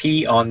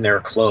pee on their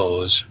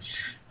clothes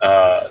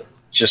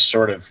just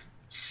sort of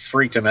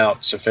freaked them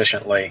out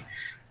sufficiently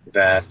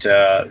that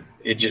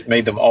it just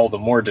made them all the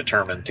more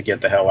determined to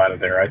get the hell out of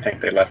there. I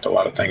think they left a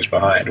lot of things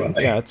behind when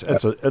they. Yeah,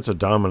 it's a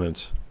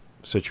dominance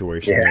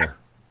situation there.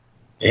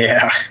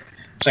 Yeah,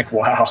 it's like,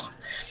 wow.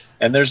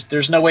 And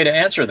there's no way to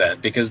answer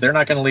that, because they're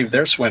not going to leave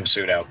their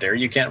swimsuit out there.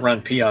 You can't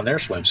run pee on their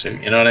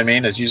swimsuit. You know what I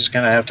mean? You just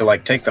kind of have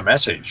to take the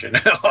message.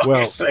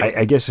 Well,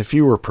 I guess if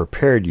you were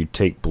prepared, you'd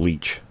take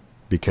bleach,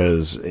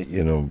 because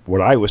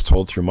what I was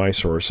told through my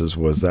sources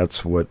was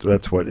that's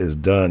what is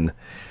done.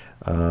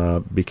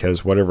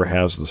 Because whatever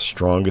has the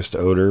strongest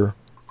odor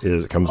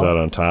comes out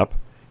on top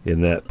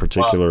in that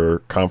particular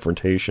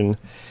confrontation,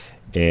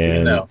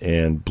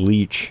 and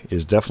bleach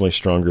is definitely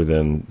stronger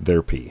than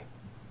their pee.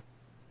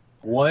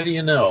 What do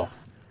you know?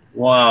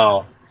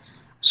 Wow!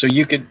 So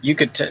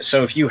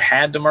so if you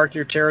had to mark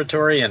your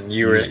territory and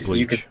you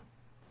could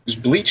use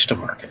bleach to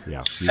mark it.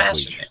 Yeah,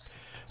 fascinating.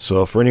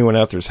 So for anyone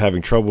out there who's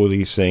having trouble with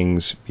these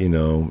things,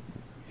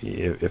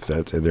 if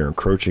they're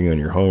encroaching on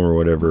your home or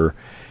whatever,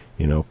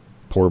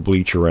 pour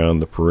bleach around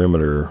the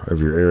perimeter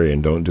of your area,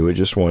 and don't do it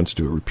just once,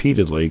 do it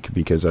repeatedly,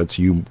 because that's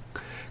you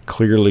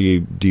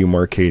clearly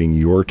demarcating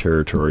your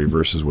territory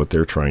versus what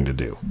they're trying to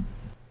do.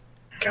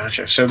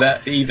 Gotcha. So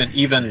that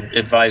even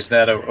advise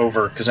that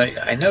over, because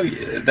I know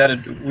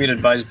that we'd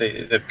advise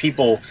that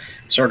people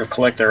sort of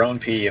collect their own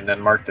pee and then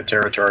mark the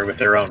territory with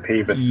their own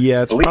pee. But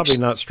yeah, it's probably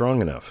not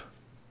strong enough.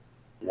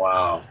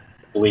 Wow.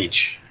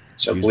 Bleach.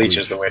 So bleach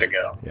is the way to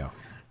go. Yeah.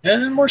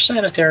 And more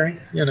sanitary,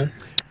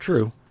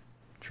 True.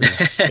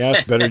 Yeah,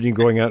 it's better than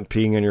going out and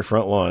peeing on your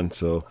front lawn.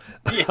 So.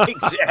 Yeah,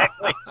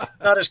 exactly.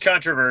 Not as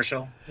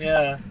controversial.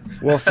 Yeah.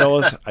 Well,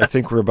 fellas, I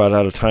think we're about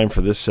out of time for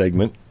this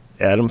segment.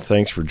 Adam,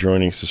 thanks for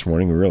joining us this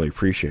morning. We really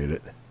appreciate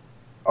it.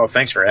 Oh,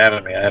 thanks for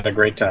having me. I had a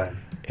great time.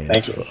 And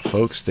Thank you.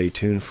 Folks, stay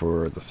tuned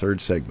for the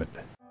third segment.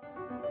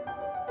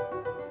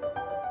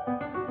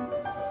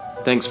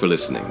 Thanks for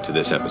listening to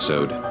this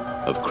episode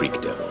of Creek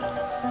Devil.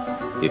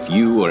 If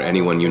you or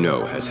anyone you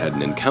know has had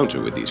an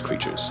encounter with these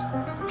creatures,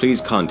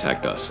 please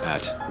contact us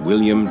at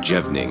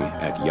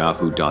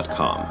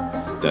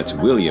williamjevning@yahoo.com. That's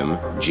William,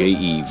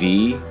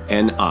 Jevning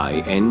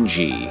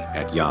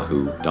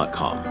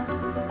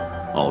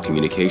 @yahoo.com. All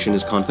communication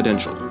is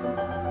confidential.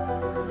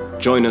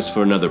 Join us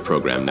for another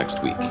program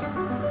next week.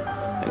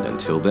 And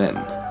until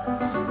then,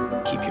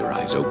 keep your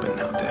eyes open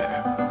out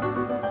there.